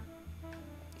poster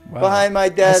behind my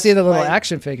desk? I see the little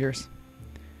action figures.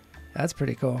 That's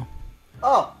pretty cool.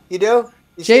 Oh, you do?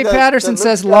 Jay Patterson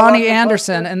says Lonnie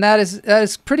Anderson, and that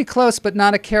is pretty close, but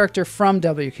not a character from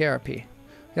WKRP.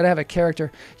 Gotta have a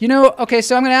character. You know, okay,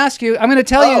 so I'm gonna ask you, I'm gonna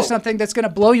tell you something that's gonna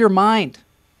blow your mind.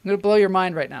 I'm gonna blow your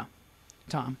mind right now,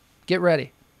 Tom. Get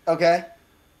ready. Okay.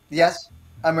 Yes,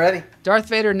 I'm ready. Darth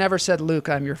Vader never said, "Luke,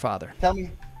 I'm your father." Tell me.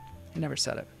 He never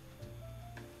said it.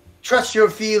 Trust your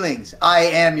feelings. I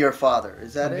am your father.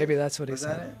 Is that it? Maybe that's what he Was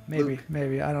that said. it? Maybe, Luke.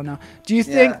 maybe. I don't know. Do you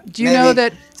think? Yeah, Do you know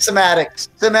that?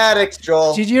 Semantics,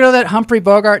 Joel. Did you know that Humphrey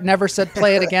Bogart never said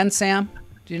 "Play it again, Sam"?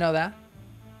 Do you know that?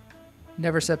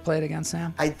 Never said "Play it again,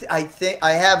 Sam." I think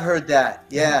I have heard that.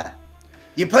 Yeah.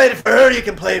 You played it for her. You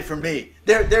can play it for me.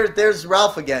 There's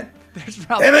Ralph again. There's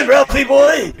Ralph. Damn it, Ralphie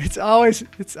boy. It's always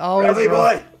Ralphie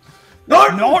Ralph. boy.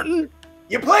 Norton.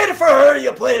 You played it for her.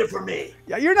 You played it for me.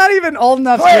 Yeah, you're not even old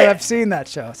enough to Play it. have seen that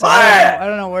show. So Play I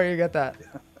don't know where you get that.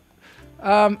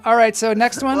 All right, so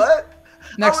next one. What?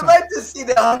 Next I would one. like to see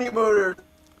the honeymooners.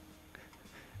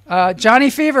 Johnny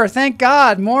Fever. Thank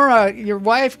God, Maura, your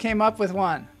wife came up with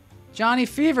one. Johnny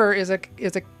Fever is a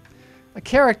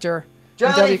character.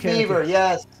 Johnny in WKRP. Fever,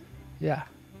 yes. Yeah,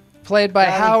 played by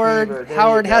Johnny Howard Fever, there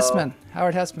Howard you go. Hessman.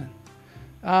 Howard Hessman.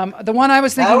 The one I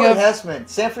was thinking Howard of. Hessman,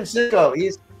 San Francisco.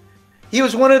 He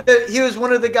was one of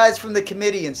the guys from the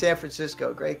committee in San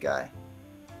Francisco. Great guy.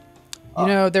 You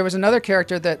know, there was another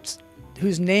character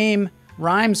whose name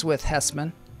rhymes with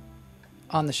Hessman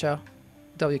on the show,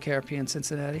 WKRP in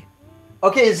Cincinnati.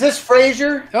 Okay, is this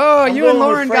Frasier? Oh, I'm you and going with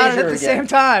Lauren got it at Frasier the again. same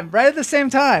time, right at the same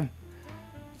time.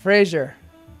 Frasier.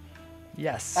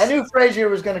 Yes. I knew Frasier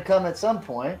was going to come at some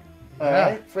point. All Yeah.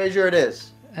 right, Frasier it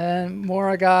is. And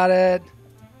Maura got it.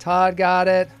 Todd got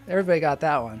it. Everybody got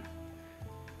that one.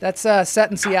 That's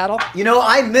set in Seattle. You know,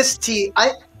 I miss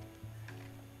That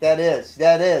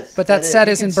is. But that set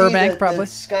You is can in see Burbank, the probably.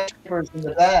 skyscrapers in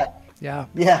the back. Yeah.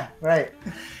 Yeah, right.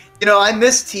 You know, I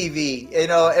miss TV. You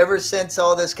know, ever since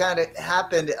all this kind of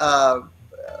happened,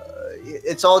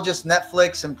 it's all just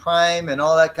Netflix and Prime and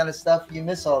all that kind of stuff. You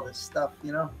miss all this stuff,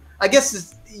 you know. I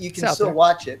guess you can out still there.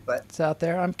 watch it, but It's out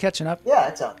there. I'm catching up. yeah,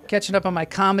 it's out there. Catching up on my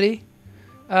comedy.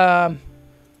 And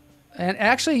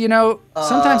actually, you know,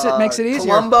 sometimes it makes it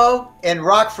easier. Columbo and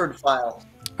Rockford Files.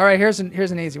 All right, here's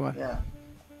an easy one. Yeah.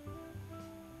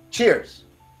 Cheers.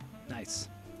 Nice.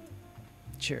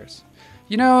 Cheers.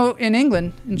 You know, in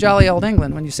England, in jolly old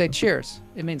England, when you say cheers,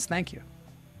 it means thank you.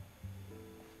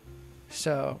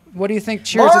 So, what do you think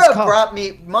cheers Maura is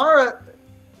called? Maura.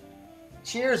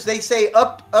 Cheers. They say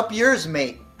up yours,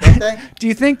 mate. Don't they? Do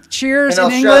you think cheers in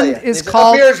Australia. England is They say,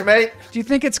 called? Up yours, mate. Do you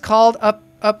think it's called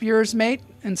up yours, mate,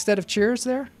 instead of cheers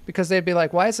there? Because they'd be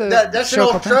like, why is it? That's an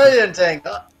Australian thing.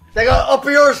 They go up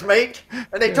yours, mate,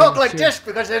 and they talk like cheers. this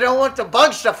because they don't want the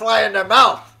bugs to fly in their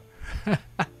mouth.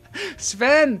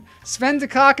 Sven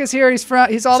DeKok is here.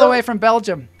 He's all the way from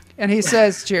Belgium, and he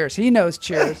says cheers. He knows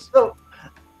cheers. So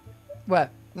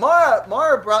What?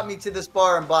 Maura brought me to this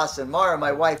bar in Boston. Maura,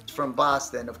 my wife's from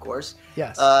Boston, of course.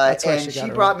 Yes, that's why and she got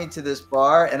it brought me to this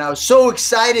bar, and I was so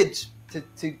excited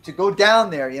to go down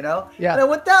there, you know. Yeah. And I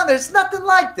went down there. It's nothing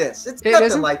like this. It's It nothing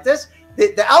isn't? like this.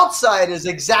 The outside is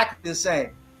exactly the same.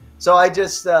 So I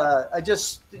just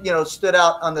stood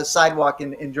out on the sidewalk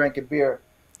and drank a beer,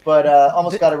 but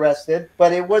almost got arrested.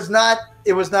 But it was not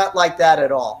like that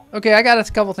at all. Okay, I got a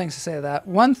couple things to say to that.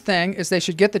 One thing is they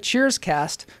should get the Cheers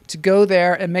cast to go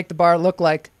there and make the bar look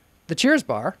like the Cheers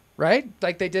bar, right?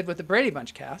 Like they did with the Brady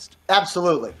Bunch cast.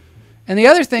 Absolutely. And the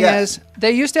other thing Yes. is they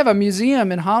used to have a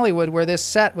museum in Hollywood where this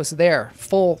set was there,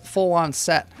 full on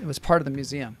set. It was part of the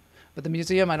museum. But the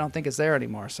museum I don't think is there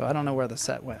anymore, so I don't know where the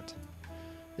set went.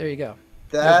 There you go.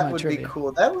 There's That my would trivia. be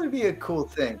cool. That would be a cool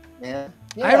thing, man.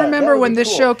 Yeah, I remember that would when be this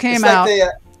cool. show came It's like out.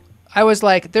 the, I was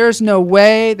like, there's no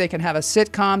way they can have a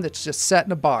sitcom that's just set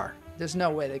in a bar. There's no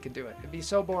way they could do it. It'd be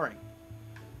so boring.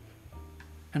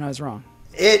 And I was wrong.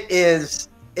 I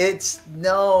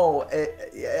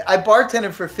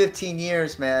bartended for 15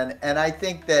 years, man, and I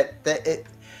think that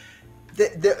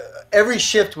every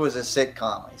shift was a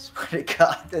sitcom. I swear to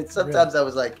God. That sometimes I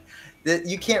was like,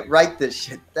 you can't write this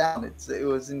shit down. It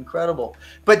was incredible.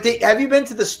 But have you been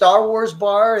to the Star Wars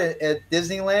bar at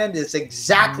Disneyland? It's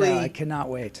exactly No, I cannot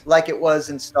wait. like it was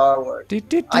in Star Wars.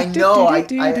 I know. I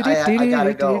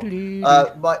gotta go.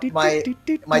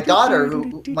 My daughter,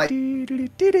 I'm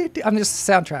just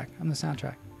the soundtrack.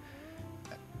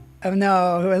 Oh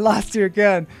no, I lost you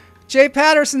again. Jay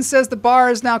Patterson says the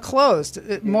bar is now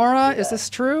closed. Maura, is this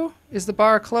true? Is the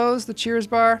bar closed, the Cheers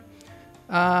bar?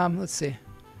 Let's see.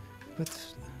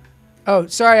 Oh,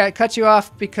 sorry, I cut you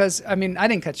off because, I mean, I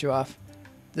didn't cut you off.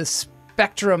 The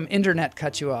Spectrum internet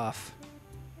cut you off.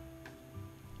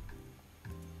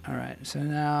 All right, so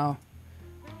now,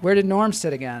 where did Norm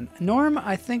sit again? Norm,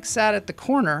 I think, sat at the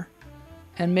corner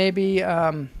and maybe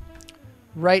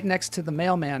right next to the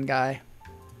mailman guy.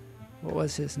 What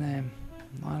was his name?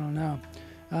 I don't know.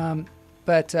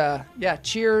 Yeah,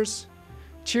 Cheers.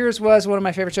 Cheers was one of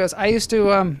my favorite shows. I used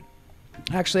to,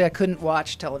 actually, I couldn't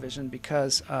watch television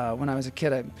because when I was a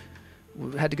kid, I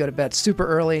had to go to bed super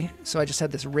early. So I just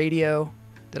had this radio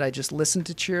that I just listened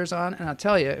to Cheers on. And I'll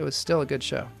tell you, it was still a good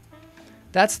show.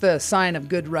 That's the sign of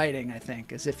good writing, I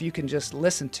think, is if you can just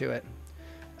listen to it,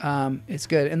 it's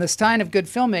good. And the sign of good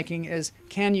filmmaking is,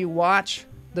 can you watch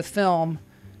the film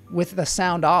with the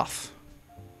sound off?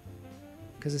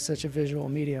 Because it's such a visual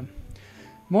medium.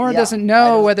 Maura doesn't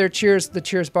know whether the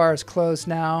Cheers bar is closed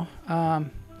now.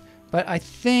 But I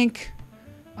think,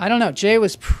 I don't know, Jay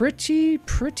was pretty,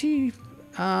 Cliff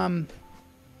Clavin,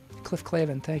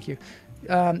 thank you.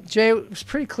 Jay was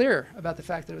pretty clear about the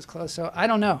fact that it was closed, so I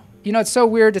don't know. You know, it's so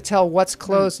weird to tell what's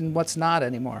closed and what's not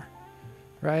anymore,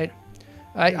 right?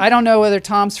 I don't know whether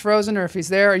Tom's frozen or if he's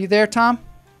there. Are you there, Tom?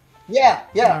 Yeah.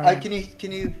 Right. Can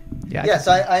you? Yeah. Yes,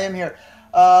 I am here.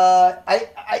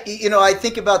 I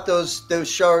think about those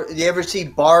shows. You ever see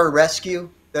Bar Rescue?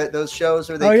 Those shows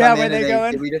where they come in and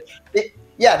they read it.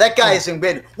 Yeah, that guy is in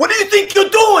bed. What do you think you're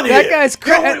doing here? That guy's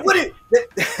crazy. What do you,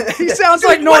 He sounds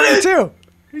like Norton too.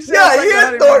 He is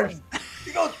Norton.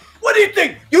 He goes, what do you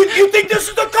think? You think this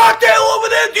is the cocktail over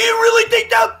there? Do you really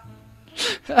think that?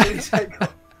 He's like,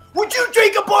 would you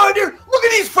drink a bar here? Look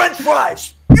at these French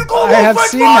fries. You call I have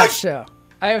French seen fries? that show.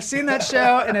 I have seen that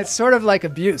show, and it's sort of like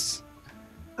abuse.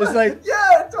 It's like,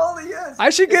 yeah, it totally is. I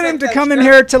should get him to come in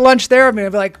here to lunch therapy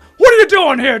and be like, what are you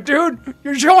doing here, dude?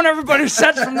 You're showing everybody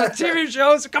sets from the TV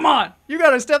shows. Come on. You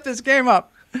got to step this game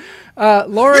up.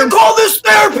 Lauren. You call this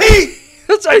therapy?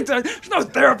 There's no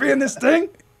therapy in this thing.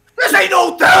 This ain't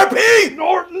no therapy,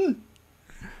 Norton.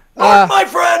 Norton, my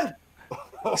friend.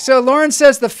 So Lauren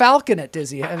says the Falcon at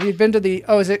Disney. Have you been to the,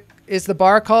 is the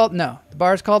bar called? No, the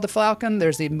bar's called the Falcon.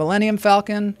 There's the Millennium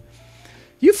Falcon.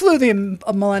 You flew the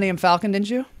Millennium Falcon, didn't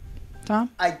you, Tom?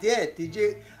 I did. Did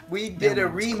you? We did a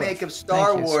remake of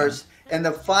Star Wars, and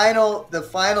the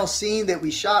final scene that we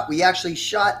shot, we actually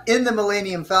shot in the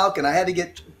Millennium Falcon. I had to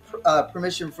get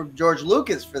permission from George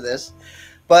Lucas for this,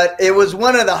 but it was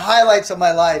one of the highlights of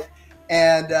my life.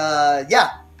 And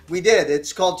we did.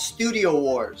 It's called Studio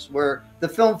Wars, where the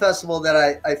film festival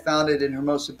that I founded in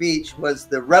Hermosa Beach was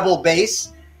the Rebel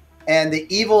Base. And the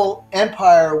Evil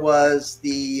Empire was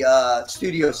the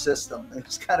studio system. It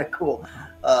was kind of cool.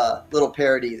 Little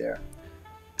parody there.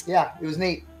 Yeah, it was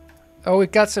neat. Oh,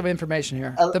 we've got some information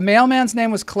here. The mailman's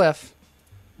name was Cliff.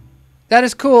 That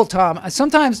is cool, Tom.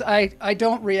 Sometimes I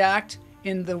don't react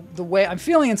in the way I'm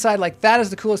feeling inside, like that is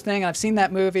the coolest thing. I've seen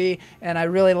that movie and I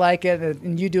really like it,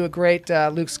 and you do a great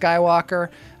Luke Skywalker.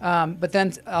 But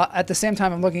then at the same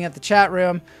time, I'm looking at the chat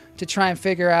room to try and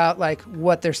figure out like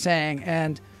what they're saying.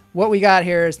 And what we got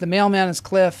here is the mailman is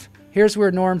Cliff. Here's where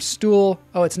Norm's stool.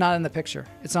 Oh, it's not in the picture.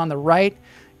 It's on the right.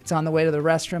 It's on the way to the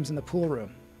restrooms in the pool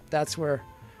room. That's where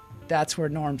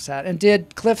Norm sat. And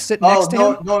did Cliff sit next to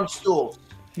him? Norm's stool.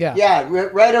 Yeah. Yeah,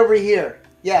 right over here.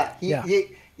 Yeah.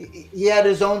 He had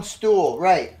his own stool.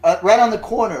 Right. Right on the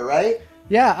corner. Right.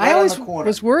 Yeah. I always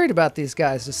was worried about these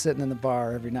guys just sitting in the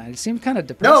bar every night. It seemed kind of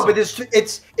depressing. No, but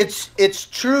it's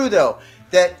true though.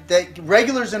 That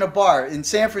regulars in a bar in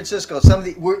San Francisco,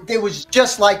 they was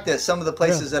just like this. Some of the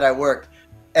places that I worked,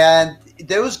 and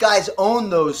those guys own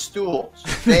those stools.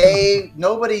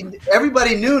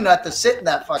 Everybody knew not to sit in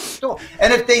that fucking stool.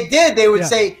 And if they did, they would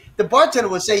say, the bartender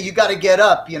would say, "You got to get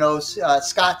up. You know,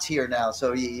 Scott's here now,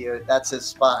 so that's his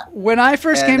spot." When I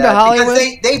first came to Hollywood,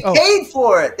 they paid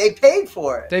for it. They paid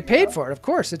for it. They paid for it. Of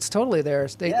course, it's totally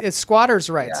theirs. It's squatters'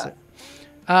 rights. Yeah.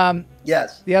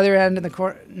 Yes. The other end in the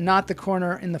corner, not the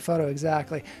corner in the photo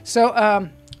exactly. So,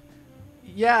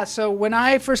 so when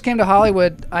I first came to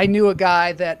Hollywood, I knew a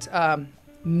guy that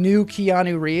knew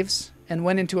Keanu Reeves and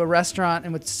went into a restaurant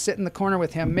and would sit in the corner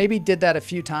with him. Maybe did that a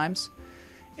few times.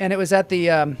 And it was at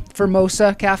the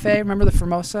Formosa Cafe. Remember the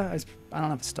Formosa? I don't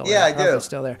know if it's still there. Yeah, I do. It's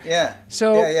still there. Yeah.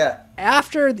 So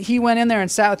after he went in there and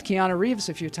sat with Keanu Reeves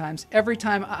a few times, every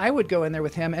time I would go in there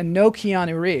with him and know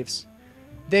Keanu Reeves,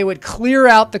 they would clear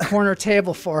out the corner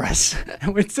table for us,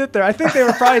 and we'd sit there. I think they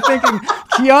were probably thinking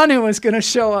Keanu was going to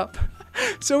show up.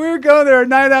 So we would go there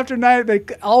night after night. They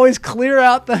always clear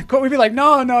out the court. We'd be like,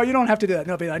 no, you don't have to do that. And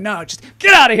they'll be like, no, just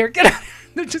get out of here. Get out of here.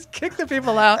 They just kick the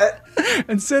people out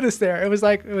and sit us there. It was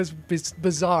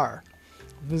bizarre.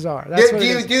 Bizarre. That's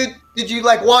Did you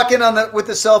like walk in with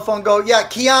the cell phone? Go, yeah,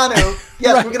 Keanu.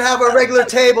 Yes, Right. we're gonna have a regular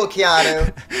table,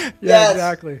 Keanu. Yeah, Yes.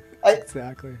 exactly.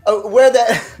 Exactly. Oh, where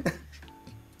that?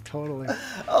 Totally.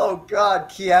 Oh God,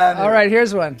 Keanu. All right,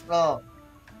 here's one. Oh.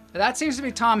 That seems to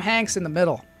be Tom Hanks in the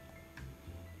middle.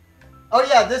 Oh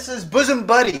yeah, this is Bosom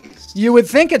Buddies. You would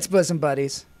think it's Bosom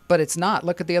Buddies, but it's not.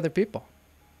 Look at the other people.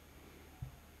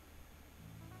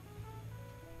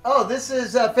 Oh, this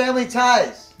is Family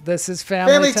Ties. This is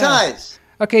Family Ties.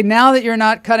 Okay, now that you're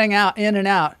not cutting out in and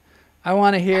out, I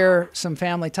want to hear some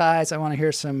Family Ties. I want to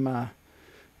hear some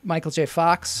Michael J.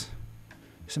 Fox,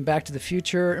 some Back to the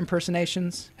Future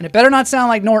impersonations, and it better not sound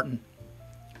like Norton.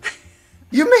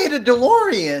 You made a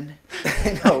DeLorean.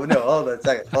 No, hold on a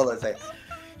second.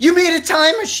 You made a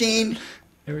time machine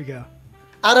There we go.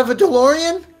 out of a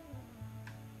DeLorean?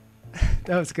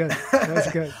 That was good. That was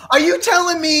good. Are you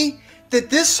telling me that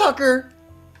this sucker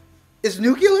is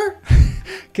nuclear?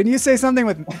 Can you say something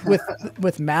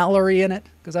with Mallory in it?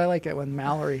 Because I like it when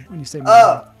you say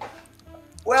Mallory.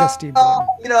 Well, Justine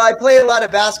I play a lot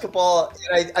of basketball,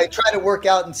 and I try to work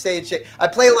out and stay in shape. I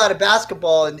play a lot of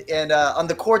basketball, and on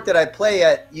the court that I play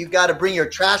at, you got to bring your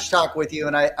trash talk with you,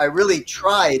 and I really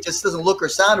try. It just doesn't look or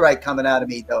sound right coming out of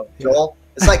me, though, Joel.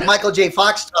 It's like Michael J.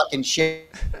 Fox talking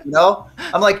shit, you know?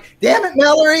 I'm like, damn it,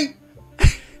 Mallory.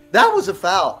 That was a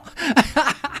foul.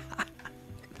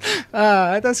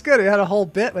 That's good. He had a whole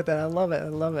bit with that. I love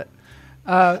it.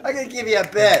 I'm going to give you a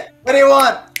bit. What do you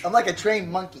want? I'm like a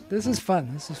trained monkey. This is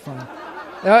fun.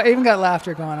 I even got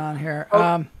laughter going on here.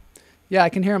 Oh. Yeah, I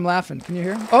can hear them laughing. Can you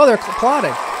hear them? Oh, they're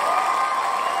applauding.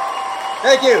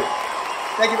 Thank you.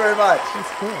 Thank you very much. That's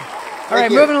cool. All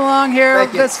right, moving along here.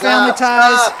 Thank you. This Family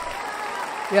Ties. Stop.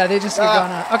 Yeah, they just keep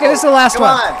going on. Okay, this is the last Come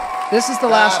one. on. This is the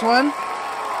last one.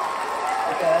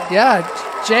 Okay. Yeah,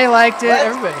 Jay liked it.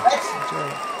 Everybody.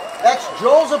 That's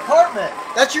Joel's apartment.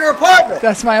 That's your apartment.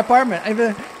 That's my apartment.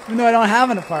 Even though I don't have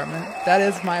an apartment, that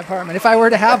is my apartment. If I were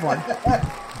to have one.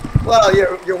 Well,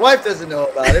 your wife doesn't know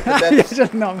about it, but You that's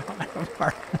just know about my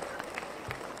apartment.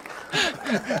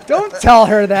 Don't tell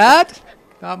her that.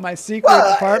 Not my secret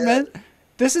apartment.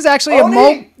 This is actually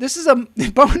Boney? This is a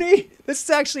Boney. This is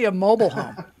actually a mobile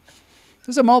home. This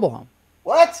is a mobile home.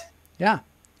 what? Yeah.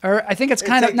 Or I think it's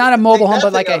kind of not a mobile home,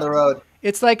 but like on the road.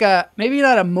 it's like a maybe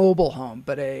not a mobile home,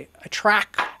 but a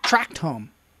tract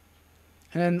home.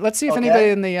 And let's see if anybody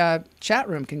in the chat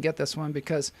room can get this one,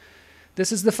 because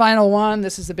this is the final one.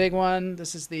 This is the big one.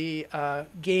 This is the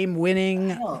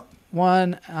game-winning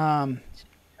one.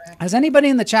 Has anybody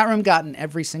in the chat room gotten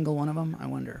every single one of them? I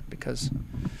wonder, because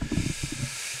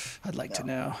I'd like to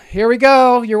know. Here we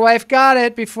go. Your wife got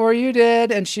it before you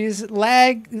did, and she's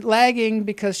lagging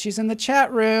because she's in the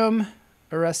chat room.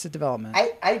 Arrested Development.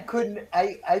 I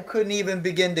couldn't even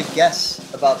begin to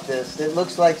guess about this. It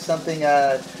looks like something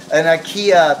an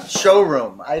IKEA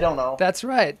showroom. I don't know. That's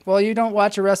right. Well, you don't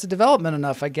watch Arrested Development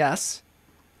enough, I guess.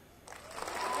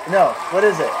 No, what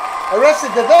is it?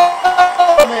 Arrested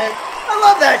Development. I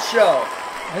love that show.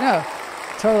 I know.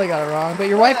 Totally got it wrong, but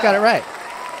your wife got it right.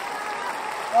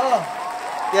 Oh,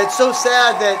 yeah. It's so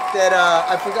sad that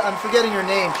I'm forgetting her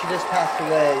name. She just passed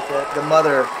away. The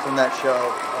mother from that show.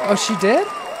 Oh, she did?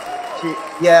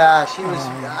 She was.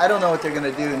 I don't know what they're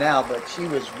gonna do now, but she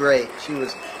was great. She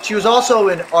was also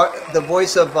in the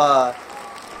voice of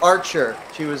Archer.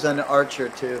 She was on Archer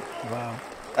too. Wow.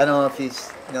 I don't know if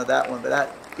he's that one, but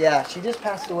she just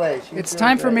passed away. It's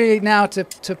time for me now to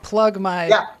plug my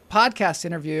podcast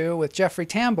interview with Jeffrey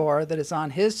Tambor that is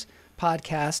on his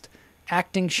podcast,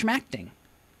 Acting Schmacting.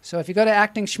 So if you go to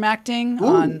Acting Schmacting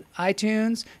on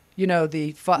iTunes,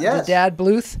 the Dad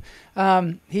Bluth,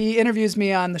 he interviews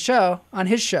me on his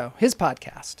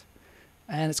podcast.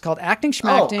 And it's called Acting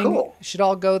Schmacting. Cool. You should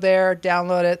all go there,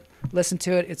 download it, listen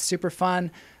to it. It's super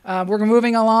fun. We're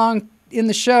moving along in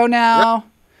the show now.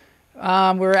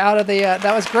 We're out of the,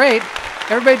 that was great.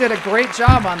 Everybody did a great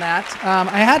job on that.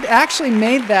 I had actually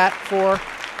made that for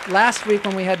last week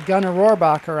when we had Gunnar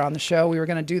Rohrbacher on the show. We were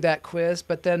going to do that quiz,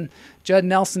 but then Judd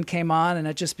Nelson came on and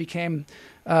it just became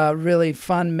really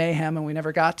fun mayhem and we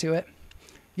never got to it.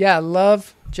 Yeah,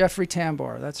 love Jeffrey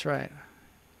Tambor. That's right.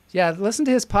 Yeah, listen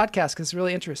to his podcast because it's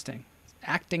really interesting.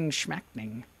 Acting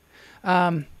Schmacting.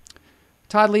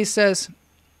 Todd Lee says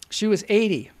she was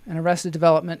 80 and Arrested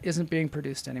Development isn't being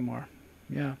produced anymore.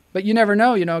 Yeah, but you never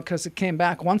know, because it came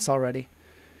back once already.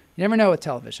 You never know with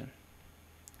television.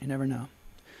 You never know.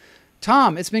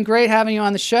 Tom, it's been great having you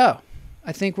on the show.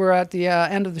 I think we're at the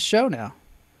end of the show now.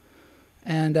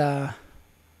 And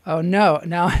oh no!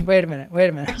 Now wait a minute. We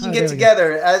can get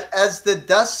together as the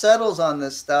dust settles on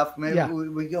this stuff. Maybe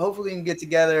we hopefully can get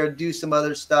together and do some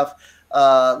other stuff,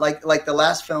 like the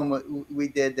last film we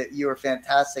did that you were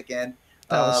fantastic in.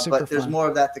 But there's more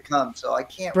of that to come, so I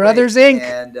can't. Brothers wait. Inc.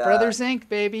 And, Brothers Inc.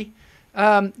 Baby.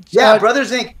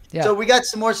 Brothers Inc. Yeah. So we got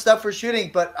some more stuff for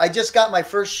shooting, but I just got my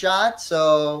first shot,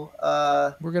 so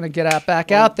we're gonna get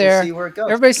back out there. We'll see where it goes.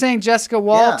 Everybody's saying Jessica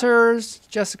Walters. Yeah.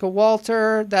 Jessica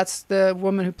Walter. That's the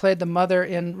woman who played the mother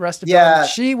in Arrested Development.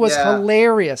 She was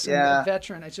hilarious. Yeah. A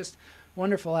veteran. It's just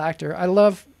wonderful actor. I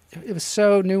love. It was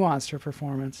so nuanced, her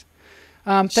performance.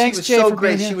 Thanks, Jay, for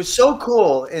being here. She was so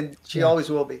cool, and she always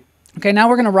will be. Okay, now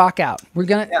we're gonna rock out. We're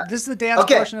gonna. This is the dance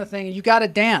portion of the thing. You gotta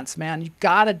dance, man. You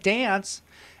gotta dance,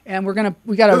 and we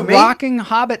got a rocking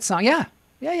Hobbit song. Yeah.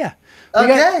 We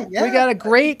got a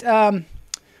great.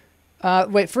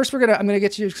 Wait, first I'm gonna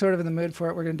get you sort of in the mood for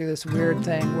it. We're gonna do this weird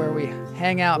thing where we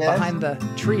hang out behind the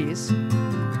trees.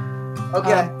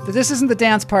 Okay. But this isn't the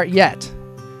dance part yet.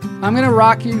 I'm gonna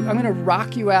rock you. I'm gonna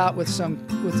rock you out with some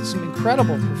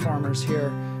incredible performers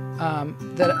here.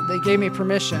 That they gave me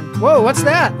permission. Whoa, what's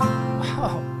that?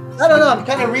 Oh. I don't know. I'm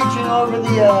kind of reaching over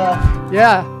the.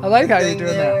 Yeah, I like how you're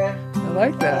doing that. I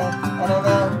like that. I don't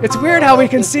know. It's weird how we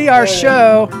can see our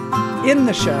show in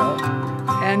the show,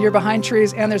 and you're behind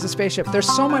trees, and there's a spaceship.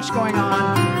 There's so much going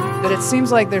on that it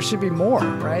seems like there should be more,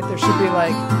 right? There should be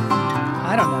like,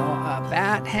 I don't know, a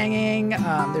bat hanging.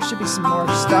 There should be some more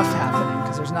stuff happening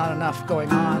because there's not enough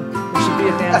going on. There should be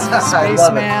a dancing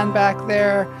spaceman back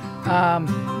there.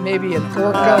 Maybe an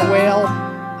orca whale,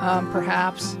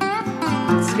 perhaps.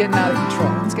 It's getting out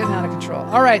of control.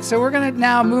 All right, so we're going to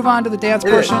now move on to the dance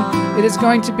portion. It is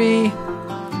going to be,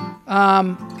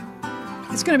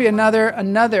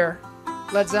 another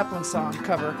Led Zeppelin song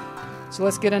cover. So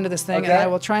let's get into this thing, and I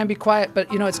will try and be quiet, but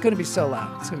it's going to be so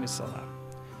loud. It's going to be so loud.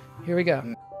 Here we go.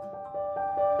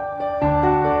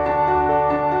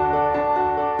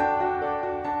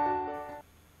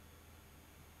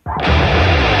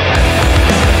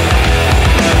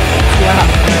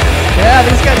 Yeah,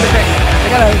 these guys are great. I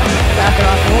gotta back it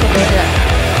off a little bit. Yeah.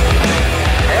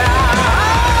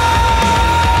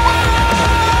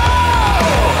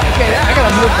 Okay, I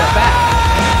gotta move that back.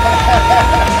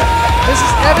 This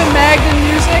is Evan Magden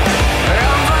music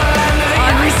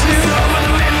on YouTube.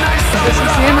 This is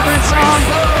the Immigrant Song.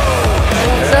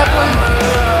 Led Zeppelin.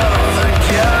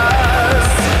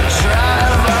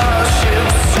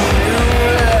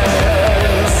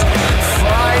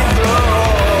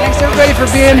 Thanks everybody for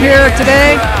being here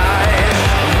today.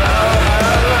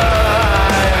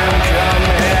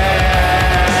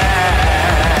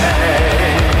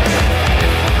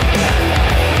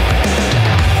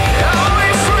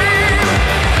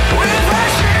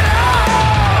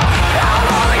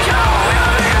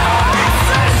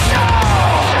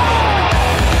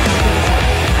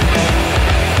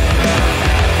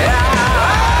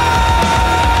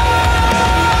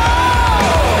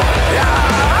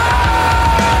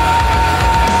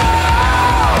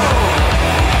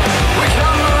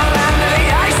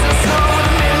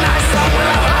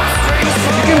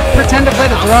 Pretend to play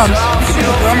the drums. You can be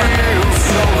the drummer.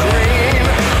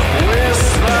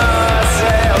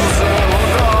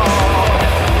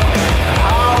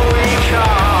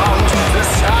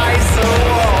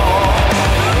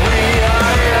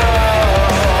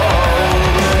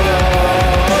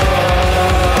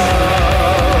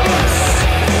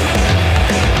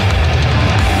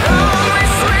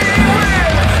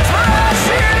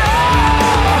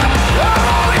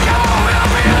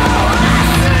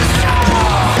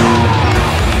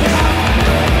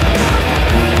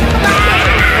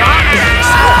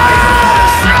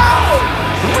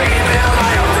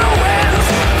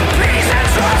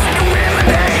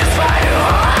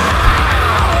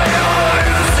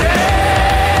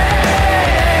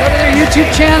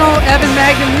 YouTube channel, Evan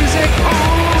Magden Music.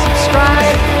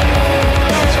 Subscribe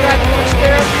to us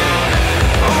there.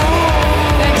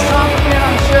 Thanks, Tom, for being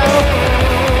on the show.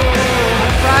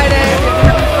 On Friday, we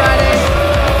have Interview Friday.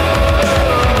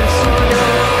 It's super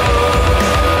good.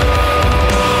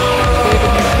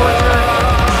 David McPorter.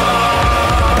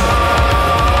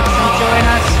 Come join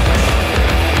us.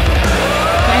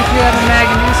 Thank you, Evan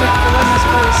Magden Music, for letting us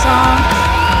play the song.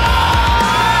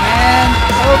 And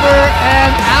over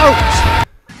and out.